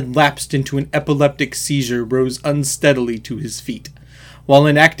priest that had lapsed into an epileptic seizure rose unsteadily to his feet. While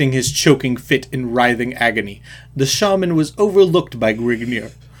enacting his choking fit in writhing agony, the shaman was overlooked by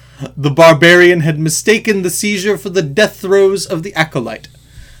Grignr. The barbarian had mistaken the seizure for the death throes of the acolyte,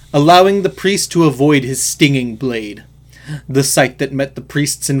 allowing the priest to avoid his stinging blade. The sight that met the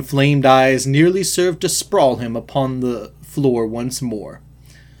priest's inflamed eyes nearly served to sprawl him upon the floor once more.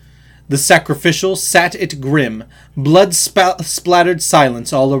 The sacrificial sat it grim, blood-splattered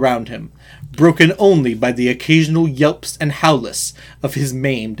silence all around him, broken only by the occasional yelps and howls of his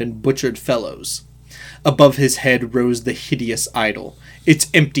maimed and butchered fellows. Above his head rose the hideous idol, its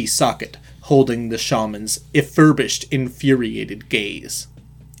empty socket holding the shaman's furbished, infuriated gaze.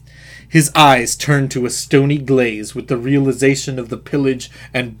 His eyes turned to a stony glaze with the realization of the pillage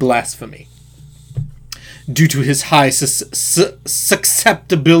and blasphemy. Due to his high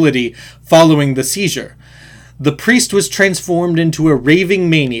susceptibility following the seizure, the priest was transformed into a raving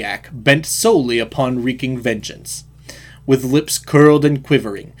maniac bent solely upon wreaking vengeance. With lips curled and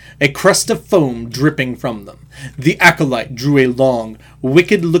quivering, a crest of foam dripping from them, the acolyte drew a long,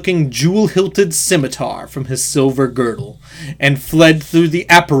 wicked-looking jewel-hilted scimitar from his silver girdle, and fled through the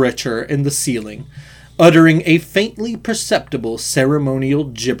aperture in the ceiling, uttering a faintly perceptible ceremonial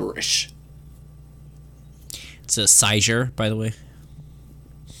gibberish. It's a seizure, by the way.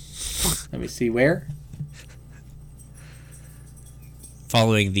 Let me see where.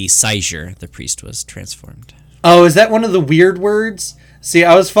 Following the seizure, the priest was transformed. Oh, is that one of the weird words? See,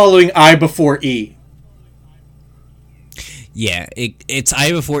 I was following I before E. Yeah, it's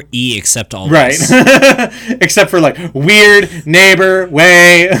I before E except always. Right. Except for like weird, neighbor,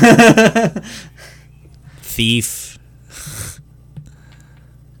 way. Thief.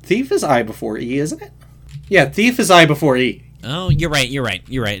 Thief is I before E, isn't it? Yeah, thief is I before E. Oh, you're right,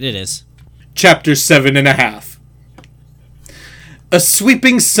 it is. Chapter 7.5. A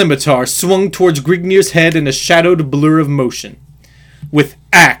sweeping scimitar swung towards Grignr's head in a shadowed blur of motion. With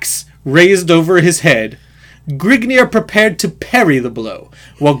axe raised over his head, Grignr prepared to parry the blow,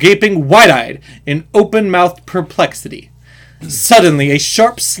 while gaping wide-eyed in open-mouthed perplexity. Suddenly, a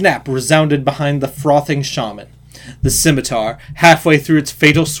sharp snap resounded behind the frothing shaman. The scimitar, halfway through its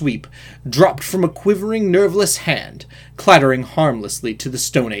fatal sweep, dropped from a quivering, nerveless hand, clattering harmlessly to the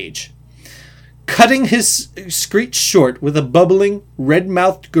Stone Age. Cutting his screech short with a bubbling,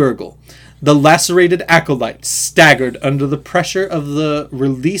 red-mouthed gurgle, the lacerated acolyte staggered under the pressure of the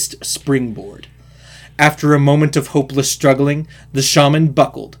released springboard. After a moment of hopeless struggling, the shaman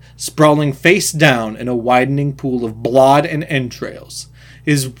buckled, sprawling face down in a widening pool of blood and entrails,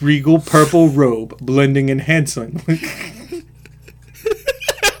 his regal purple robe blending enhancingly.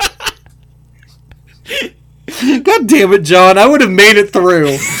 God damn it, John, I would have made it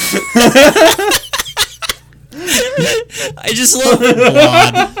through. I just love the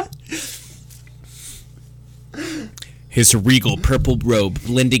blood. His regal purple robe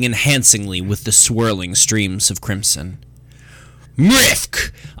blending enhancingly with the swirling streams of crimson.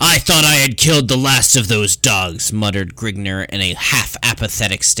 Mrifk! I thought I had killed the last of those dogs, muttered Grignr in a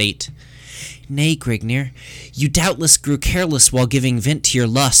half-apathetic state. Nay, Grignr, you doubtless grew careless while giving vent to your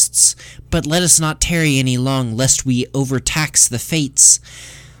lusts, but let us not tarry any long, lest we overtax the fates.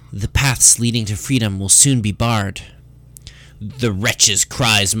 The paths leading to freedom will soon be barred. The wretch's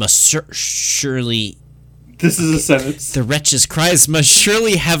cries must surely... This is a sentence. The wretch's cries must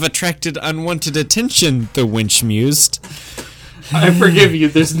surely have attracted unwanted attention, the wench mused. I forgive you,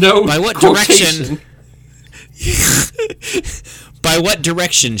 there's no By what quotation. By what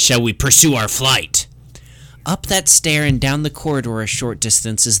direction shall we pursue our flight? Up that stair and down the corridor a short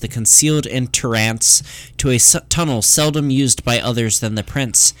distance is the concealed entrance to a tunnel seldom used by others than the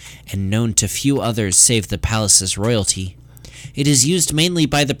prince, and known to few others save the palace's royalty. It is used mainly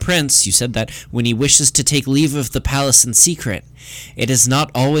by the prince, you said that, when he wishes to take leave of the palace in secret. It is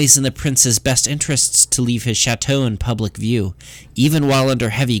not always in the prince's best interests to leave his chateau in public view. Even while under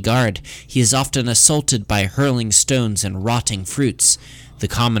heavy guard, he is often assaulted by hurling stones and rotting fruits. The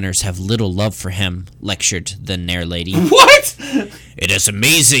commoners have little love for him, lectured the Nair lady. What? It is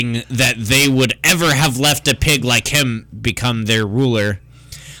amazing that they would ever have left a pig like him become their ruler.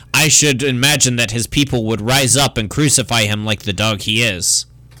 I should imagine that his people would rise up and crucify him like the dog he is.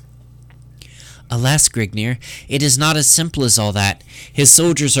 Alas, Grignr, it is not as simple as all that. His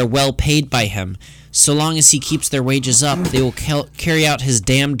soldiers are well paid by him. So long as he keeps their wages up, they will carry out his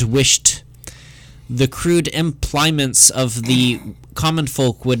damned wished. The crude implements of the common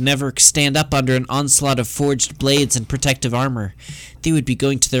folk would never stand up under an onslaught of forged blades and protective armor. They would be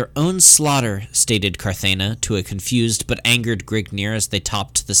going to their own slaughter, stated Carthena to a confused but angered Grignr as they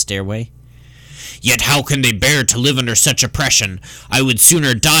topped the stairway. Yet how can they bear to live under such oppression? I would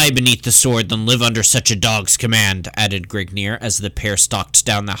sooner die beneath the sword than live under such a dog's command, added Grignr as the pair stalked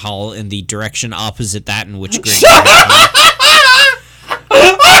down the hall in the direction opposite that in which Grignr had come.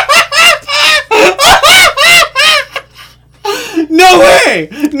 No way!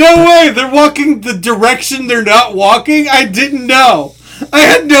 No way! They're walking the direction they're not walking? I didn't know. I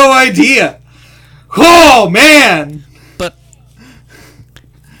had no idea. Oh, man!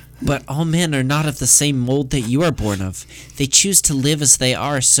 But all men are not of the same mold that you are born of. They choose to live as they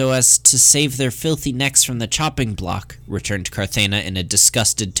are so as to save their filthy necks from the chopping block, returned Carthena in a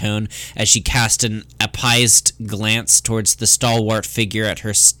disgusted tone as she cast an appeased glance towards the stalwart figure at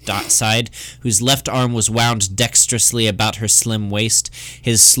her side, whose left arm was wound dexterously about her slim waist,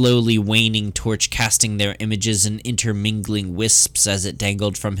 his slowly waning torch casting their images in intermingling wisps as it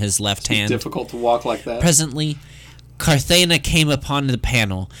dangled from his left hand. It's difficult to walk like that. Presently, Carthena came upon the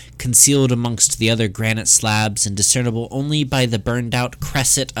panel, concealed amongst the other granite slabs and discernible only by the burned-out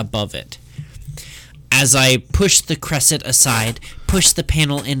cresset above it. As I pushed the cresset aside, pushed the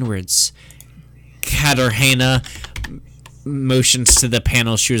panel inwards. Caterhana motions to the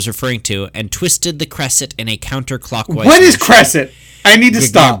panel she was referring to and twisted the cresset in a counterclockwise What is motion. cresset? I need to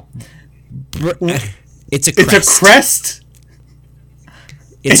stop. It's a crest. It's a crest?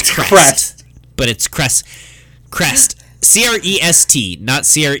 It's crest. But it's crest. Crest. C-R-E-S-T, not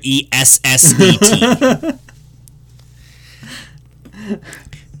C-R-E-S-S-E-T.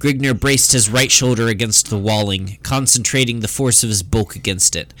 Grignr braced his right shoulder against the walling, concentrating the force of his bulk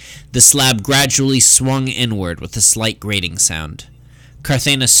against it. The slab gradually swung inward with a slight grating sound.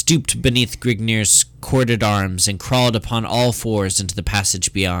 Carthena stooped beneath Grignr's corded arms and crawled upon all fours into the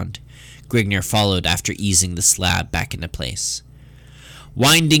passage beyond. Grignr followed after easing the slab back into place.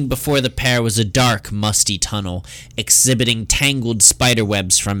 Winding before the pair was a dark, musty tunnel, exhibiting tangled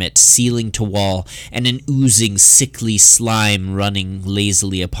spiderwebs from it, ceiling to wall, and an oozing, sickly slime running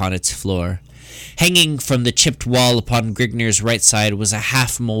lazily upon its floor. Hanging from the chipped wall upon Grignr's right side was a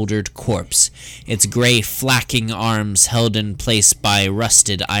half-moldered corpse, its gray, flacking arms held in place by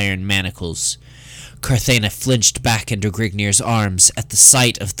rusted iron manacles. Carthena flinched back into Grignr's arms at the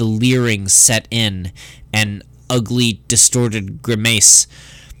sight of the leering set in, and ugly, distorted grimace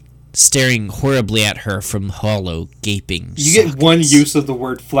staring horribly at her from hollow, gaping You sockets. get one use of the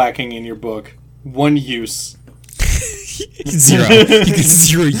word flacking in your book. One use. Zero. You get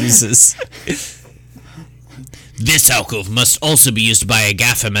zero uses. This alcove must also be used by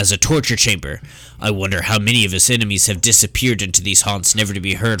Agaphim as a torture chamber. I wonder how many of his enemies have disappeared into these haunts, never to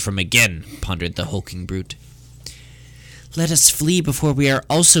be heard from again, pondered the hulking brute. Let us flee before we are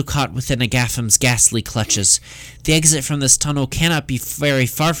also caught within Agaphim's ghastly clutches. The exit from this tunnel cannot be very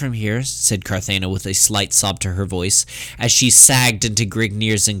far from here, said Carthena with a slight sob to her voice, as she sagged into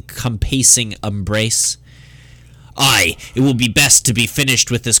Grignir's encompassing embrace. Aye, it will be best to be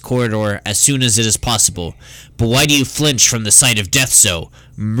finished with this corridor as soon as it is possible. But why do you flinch from the sight of death so?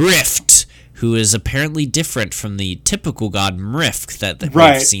 Mrift, who is apparently different from the typical god Mrift that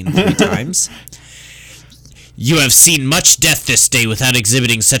we've seen 3 times. You have seen much death this day without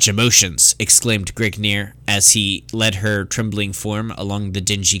exhibiting such emotions, exclaimed Grignir as he led her trembling form along the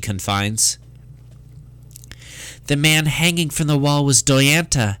dingy confines. The man hanging from the wall was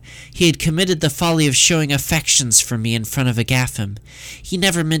Doyanta. He had committed the folly of showing affections for me in front of Agaphim. He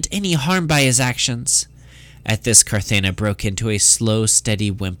never meant any harm by his actions. At this, Carthena broke into a slow, steady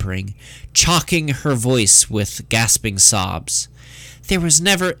whimpering, choking her voice with gasping sobs. There was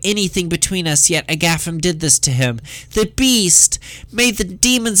never anything between us, yet Agaphim did this to him. The beast! May the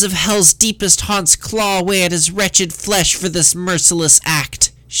demons of hell's deepest haunts claw away at his wretched flesh for this merciless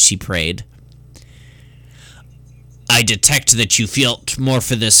act, she prayed. I detect that you felt more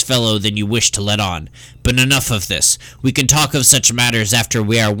for this fellow than you wish to let on. But enough of this. We can talk of such matters after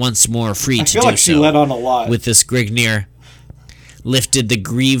we are once more free to do so. I feel like she let on a lot. With this, Grignir lifted the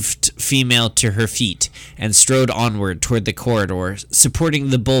grieved female to her feet and strode onward toward the corridor, supporting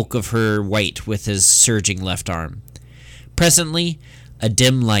the bulk of her weight with his surging left arm. Presently, a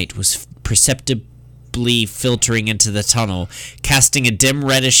dim light was perceptibly filtering into the tunnel, casting a dim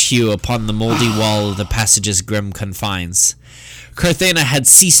reddish hue upon the moldy wall of the passage's grim confines. Carthena had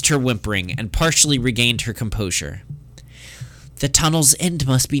ceased her whimpering and partially regained her composure. The tunnel's end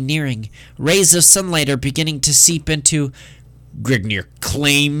must be nearing. Rays of sunlight are beginning to seep into... Grignir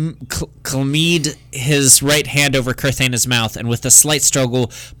clammed his right hand over Carthena's mouth and with a slight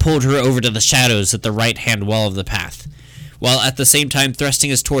struggle pulled her over to the shadows at the right-hand wall of the path, while at the same time thrusting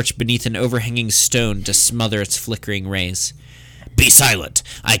his torch beneath an overhanging stone to smother its flickering rays. Be silent!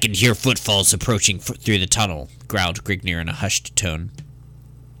 I can hear footfalls approaching through the tunnel, growled Grignir in a hushed tone.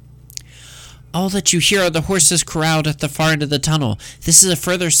 All that you hear are the horses corralled at the far end of the tunnel. This is a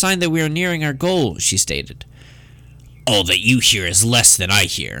further sign that we are nearing our goal, she stated. All that you hear is less than I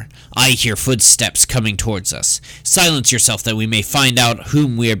hear. I hear footsteps coming towards us. Silence yourself that we may find out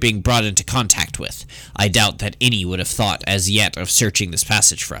whom we are being brought into contact with. I doubt that any would have thought as yet of searching this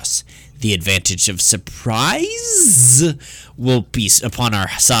passage for us. The advantage of surprise will be upon our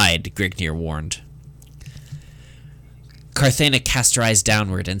side, Grignir warned. Carthena cast her eyes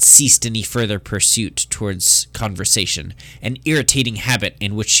downward and ceased any further pursuit towards conversation, an irritating habit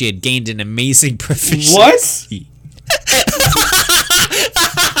in which she had gained an amazing proficiency. What?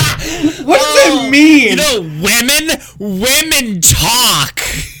 What does that mean? You know, women talk.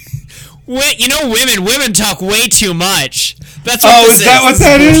 Women talk way too much. That's what this is that what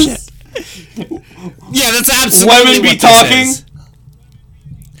that is? Yeah, that's absolutely women be what talking. This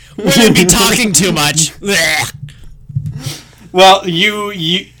is. Women be talking too much. Well, you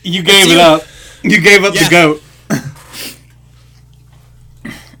gave it up. You gave up the goat.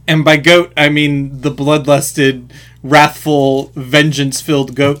 And by goat, I mean the bloodlusted, wrathful,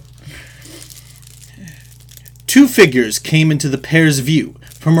 vengeance-filled goat. 2 figures came into the pair's view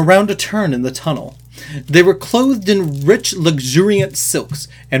from around a turn in the tunnel. They were clothed in rich, luxuriant silks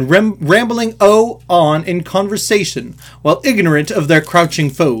and rambling on in conversation while ignorant of their crouching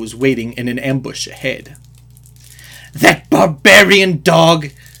foes waiting in an ambush ahead. That barbarian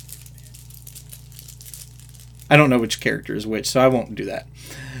dog! I don't know which character is which, so I won't do that.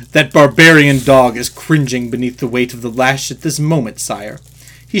 That barbarian dog is cringing beneath the weight of the lash at this moment, sire.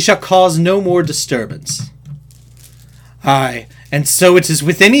 He shall cause no more disturbance. Aye, and so it is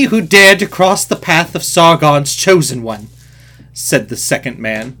with any who dare to cross the path of Sargon's chosen one, said the second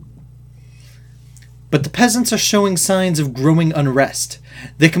man. But the peasants are showing signs of growing unrest.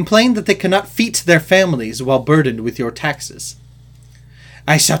 They complain that they cannot feed their families while burdened with your taxes.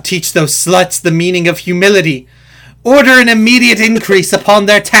 I shall teach those sluts the meaning of humility. Order an immediate increase upon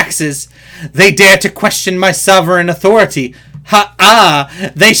their taxes. They dare to question my sovereign authority.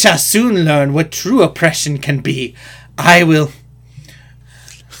 Ha-ah! They shall soon learn what true oppression can be. I will...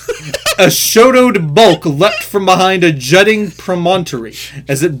 A shadowed bulk leapt from behind a jutting promontory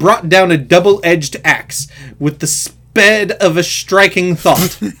as it brought down a double-edged axe with the sped of a striking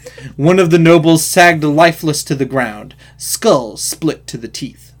thought. One of the nobles sagged lifeless to the ground, skull split to the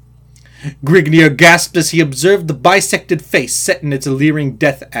teeth. Grignir gasped as he observed the bisected face set in its leering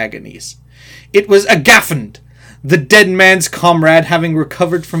death agonies. It was Agaphim, The dead man's comrade, having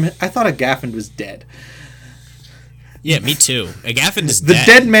recovered from it... I thought a Gaffin was dead. Yeah, me too. Agaffin is The dead.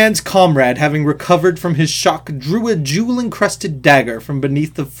 dead man's comrade, having recovered from his shock, drew a jewel-encrusted dagger from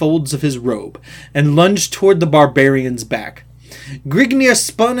beneath the folds of his robe and lunged toward the barbarian's back. Grignir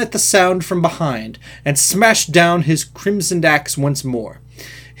spun at the sound from behind and smashed down his crimsoned axe once more.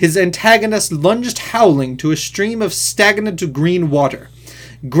 His antagonist lunged howling to a stream of stagnant green water,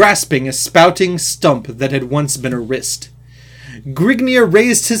 grasping a spouting stump that had once been a wrist. Grignir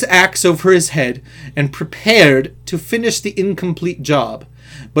raised his axe over his head and prepared to finish the incomplete job,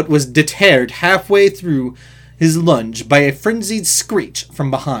 but was deterred halfway through his lunge by a frenzied screech from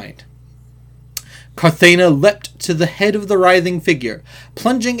behind. Carthena leapt to the head of the writhing figure,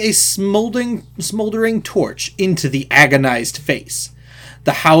 plunging a smoldering torch into the agonized face.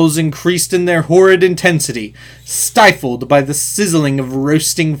 The howls increased in their horrid intensity, stifled by the sizzling of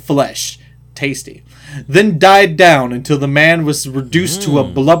roasting flesh. Tasty. Then died down until the man was reduced to a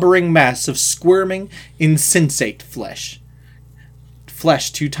blubbering mass of squirming, insensate flesh.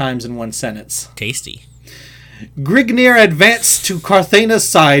 Flesh 2 times in one sentence. Tasty. Grignir advanced to Carthena's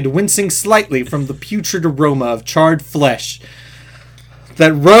side, wincing slightly from the putrid aroma of charred flesh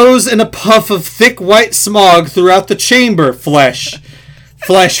that rose in a puff of thick white smog throughout the chamber. Flesh.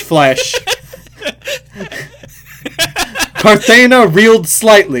 Carthena reeled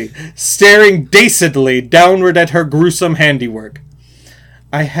slightly, staring dazedly downward at her gruesome handiwork.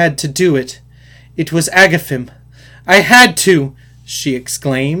 I had to do it. It was Agaphim. I had to, she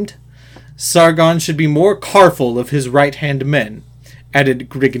exclaimed. Sargon should be more careful of his right-hand men, added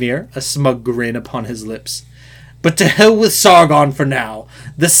Grignir, a smug grin upon his lips. But to hell with Sargon for now.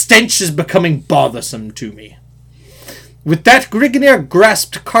 The stench is becoming bothersome to me. With that, Grignir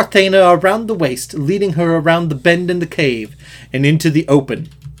grasped Carthena around the waist, leading her around the bend in the cave and into the open.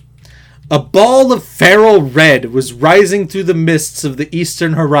 A ball of feral red was rising through the mists of the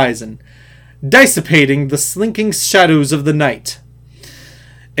eastern horizon, dissipating the slinking shadows of the night.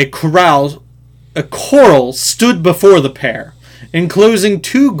 A corral stood before the pair, enclosing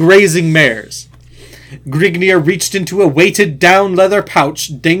 2 grazing mares. Grignir reached into a weighted down leather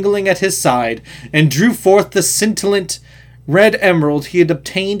pouch dangling at his side and drew forth the scintillant red emerald he had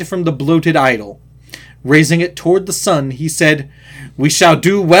obtained from the bloated idol. Raising it toward the sun, he said, "We shall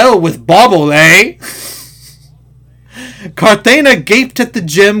do well with bauble, eh?" Carthena gaped at the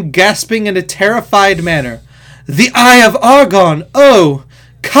gem, gasping in a terrified manner. "The Eye of Argon! Oh!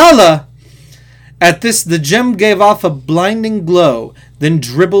 Kala!" At this, the gem gave off a blinding glow, then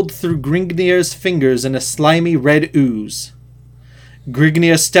dribbled through Grignir's fingers in a slimy red ooze.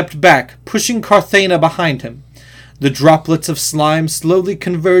 Grignir stepped back, pushing Carthena behind him. The droplets of slime slowly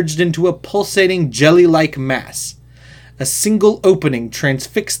converged into a pulsating jelly-like mass. A single opening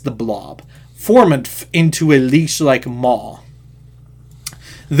transfixed the blob, forming into a leash-like maw.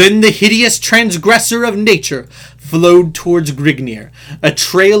 Then the hideous transgressor of nature flowed towards Grignir, a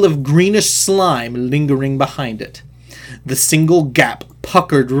trail of greenish slime lingering behind it. The single gap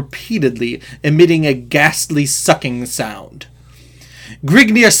puckered repeatedly, emitting a ghastly sucking sound.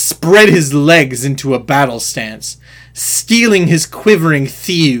 Grignir spread his legs into a battle stance, steeling his quivering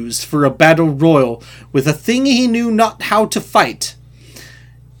thews for a battle royal with a thing he knew not how to fight.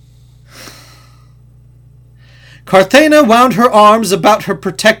 Carthena wound her arms about her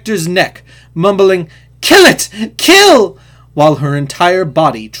protector's neck, mumbling, "Kill it! Kill!" while her entire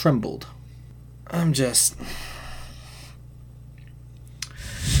body trembled.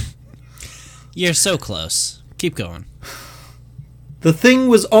 You're so close. Keep going. The thing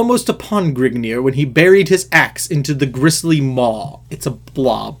was almost upon Grignir when he buried his axe into the gristly maw. It's a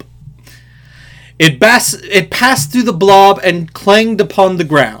blob. It passed through the blob and clanged upon the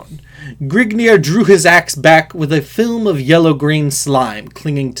ground. Grignir drew his axe back with a film of yellow-green slime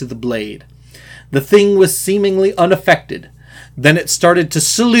clinging to the blade. The thing was seemingly unaffected. Then it started to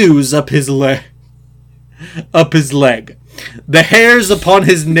slooze up his leg. The hairs upon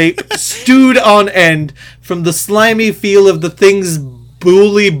his nape stewed on end from the slimy feel of the thing's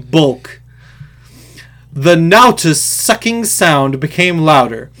bully bulk. The Nautus sucking sound became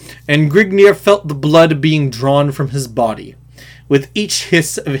louder, and Grignir felt the blood being drawn from his body. With each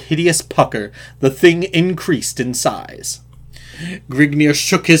hiss of hideous pucker, the thing increased in size. Grignir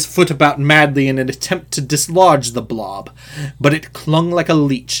shook his foot about madly in an attempt to dislodge the blob, but it clung like a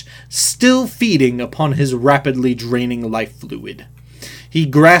leech, still feeding upon his rapidly draining life fluid. He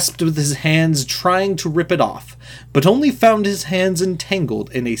grasped with his hands, trying to rip it off, but only found his hands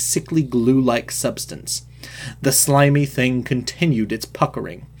entangled in a sickly glue-like substance. The slimy thing continued its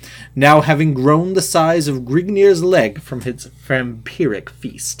puckering, now having grown the size of Grignir's leg from its vampiric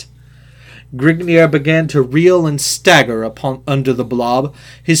feast. Grignir began to reel and stagger under the blob,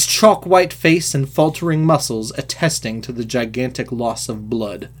 his chalk-white face and faltering muscles attesting to the gigantic loss of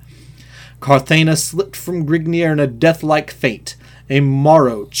blood. Carthena slipped from Grignir in a death-like faint, a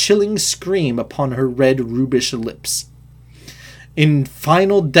morrow, chilling scream upon her red, rubish lips. In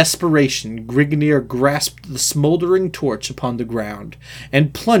final desperation, Grignir grasped the smoldering torch upon the ground,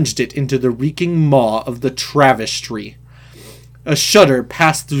 and plunged it into the reeking maw of the Travestry. A shudder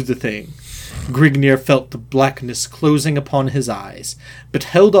passed through the thing. Grignir felt the blackness closing upon his eyes, but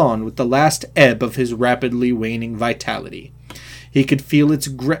held on with the last ebb of his rapidly waning vitality. He could feel its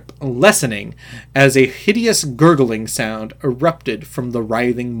grip lessening as a hideous gurgling sound erupted from the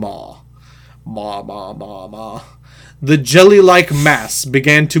writhing maw. Maw, maw, maw, maw. The jelly-like mass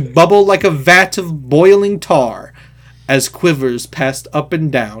began to bubble like a vat of boiling tar as quivers passed up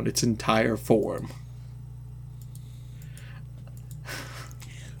and down its entire form.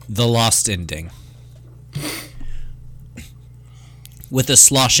 The Lost Ending. With a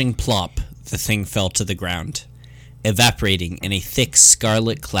sloshing plop, the thing fell to the ground, evaporating in a thick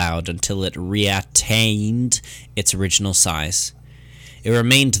scarlet cloud until it reattained its original size. It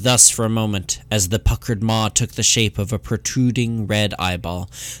remained thus for a moment, as the puckered maw took the shape of a protruding red eyeball,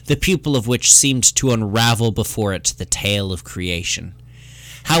 the pupil of which seemed to unravel before it the tale of creation.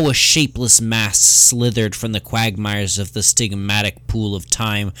 How a shapeless mass slithered from the quagmires of the stigmatic pool of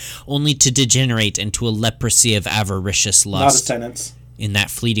time, only to degenerate into a leprosy of avaricious lust. Not attendance. In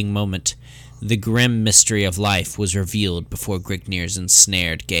that fleeting moment, the grim mystery of life was revealed before Grignir's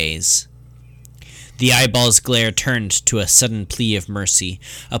ensnared gaze. The eyeball's glare turned to a sudden plea of mercy,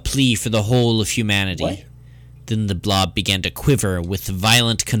 a plea for the whole of humanity. What? Then the blob began to quiver with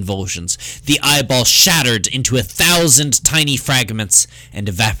violent convulsions. The eyeball shattered into 1,000 tiny fragments and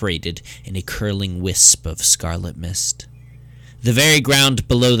evaporated in a curling wisp of scarlet mist. The very ground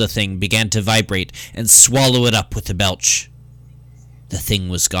below the thing began to vibrate and swallow it up with a belch. The thing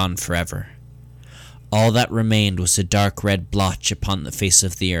was gone forever. All that remained was a dark red blotch upon the face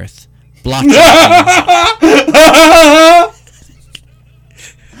of the earth.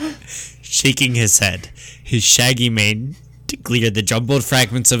 Shaking his head, his shaggy mane to clear the jumbled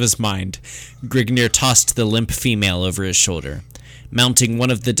fragments of his mind, Grignir tossed the limp female over his shoulder. Mounting one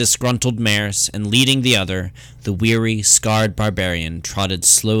of the disgruntled mares and leading the other, the weary, scarred barbarian trotted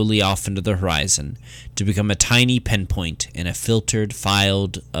slowly off into the horizon to become a tiny pinpoint in a filtered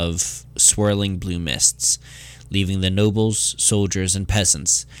field of swirling blue mists, leaving the nobles, soldiers, and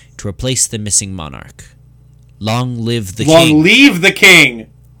peasants to replace the missing monarch. Long live the king! Long live the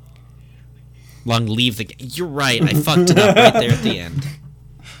king! Long live the king. You're right, I fucked it up right there at the end.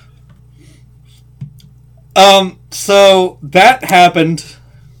 So that happened.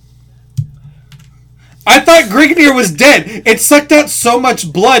 I thought Grignir was dead. It sucked out so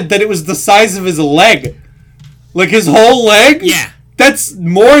much blood that it was the size of his leg. Like his whole leg? Yeah. That's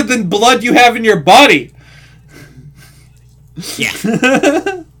more than blood you have in your body. Yeah.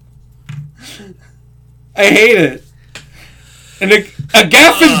 I hate it. And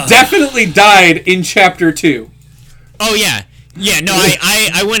Agaffin definitely died in chapter 2. Oh, yeah. Yeah, no,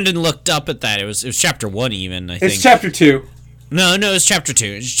 I went and looked up at that. It was chapter 1 even, I think. It's chapter 2. No, it's chapter 2.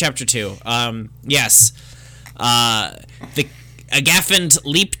 It's chapter 2. Yes. The Agaffin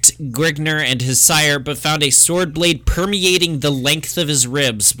leaped Grignir and his sire, but found a sword blade permeating the length of his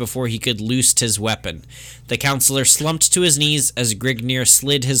ribs before he could loose his weapon. The counselor slumped to his knees as Grignir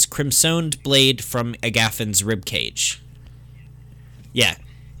slid his crimsoned blade from Agaffin's ribcage. Yeah,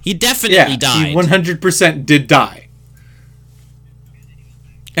 he definitely died. He 100% did die.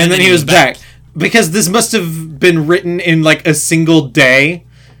 And then he was back. Because this must have been written in, like, a single day.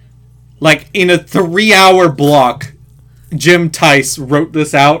 Like, in a 3-hour block, Jim Tice wrote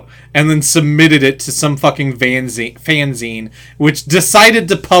this out and then submitted it to some fucking fanzine, which decided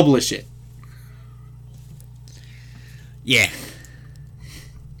to publish it. Yeah.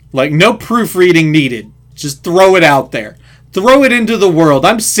 Like, no proofreading needed. Just throw it out there. Throw it into the world.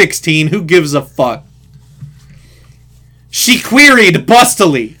 I'm 16. Who gives a fuck? She queried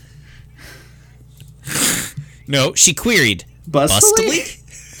bustily. No, she queried. Bustily?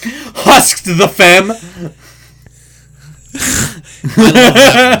 Husked the femme.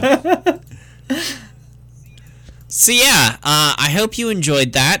 So yeah, I hope you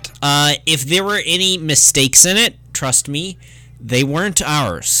enjoyed that. If there were any mistakes in it, trust me, they weren't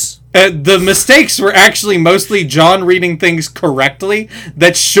ours. The mistakes were actually mostly John reading things correctly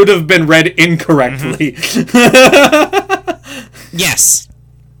that should have been read incorrectly. Yes.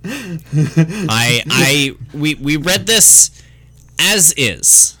 We read this as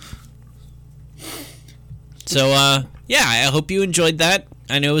is. So, yeah, I hope you enjoyed that.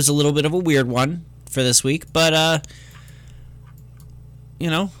 I know it was a little bit of a weird one for this week, but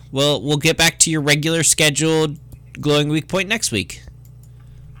we'll get back to your regular scheduled glowing weak point next week.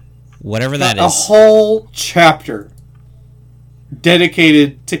 Whatever that is. A whole chapter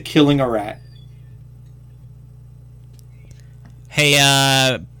dedicated to killing a rat. Hey,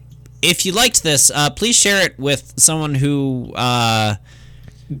 if you liked this, please share it with someone who died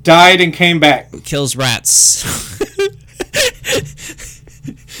and came back. Kills rats.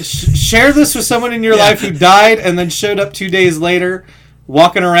 Share this with someone in your life who died and then showed up 2 days later,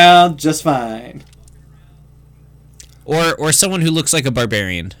 walking around just fine. Or someone who looks like a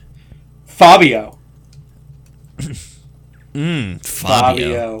barbarian. Fabio.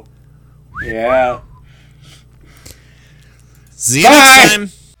 Fabio. Yeah. See you next time.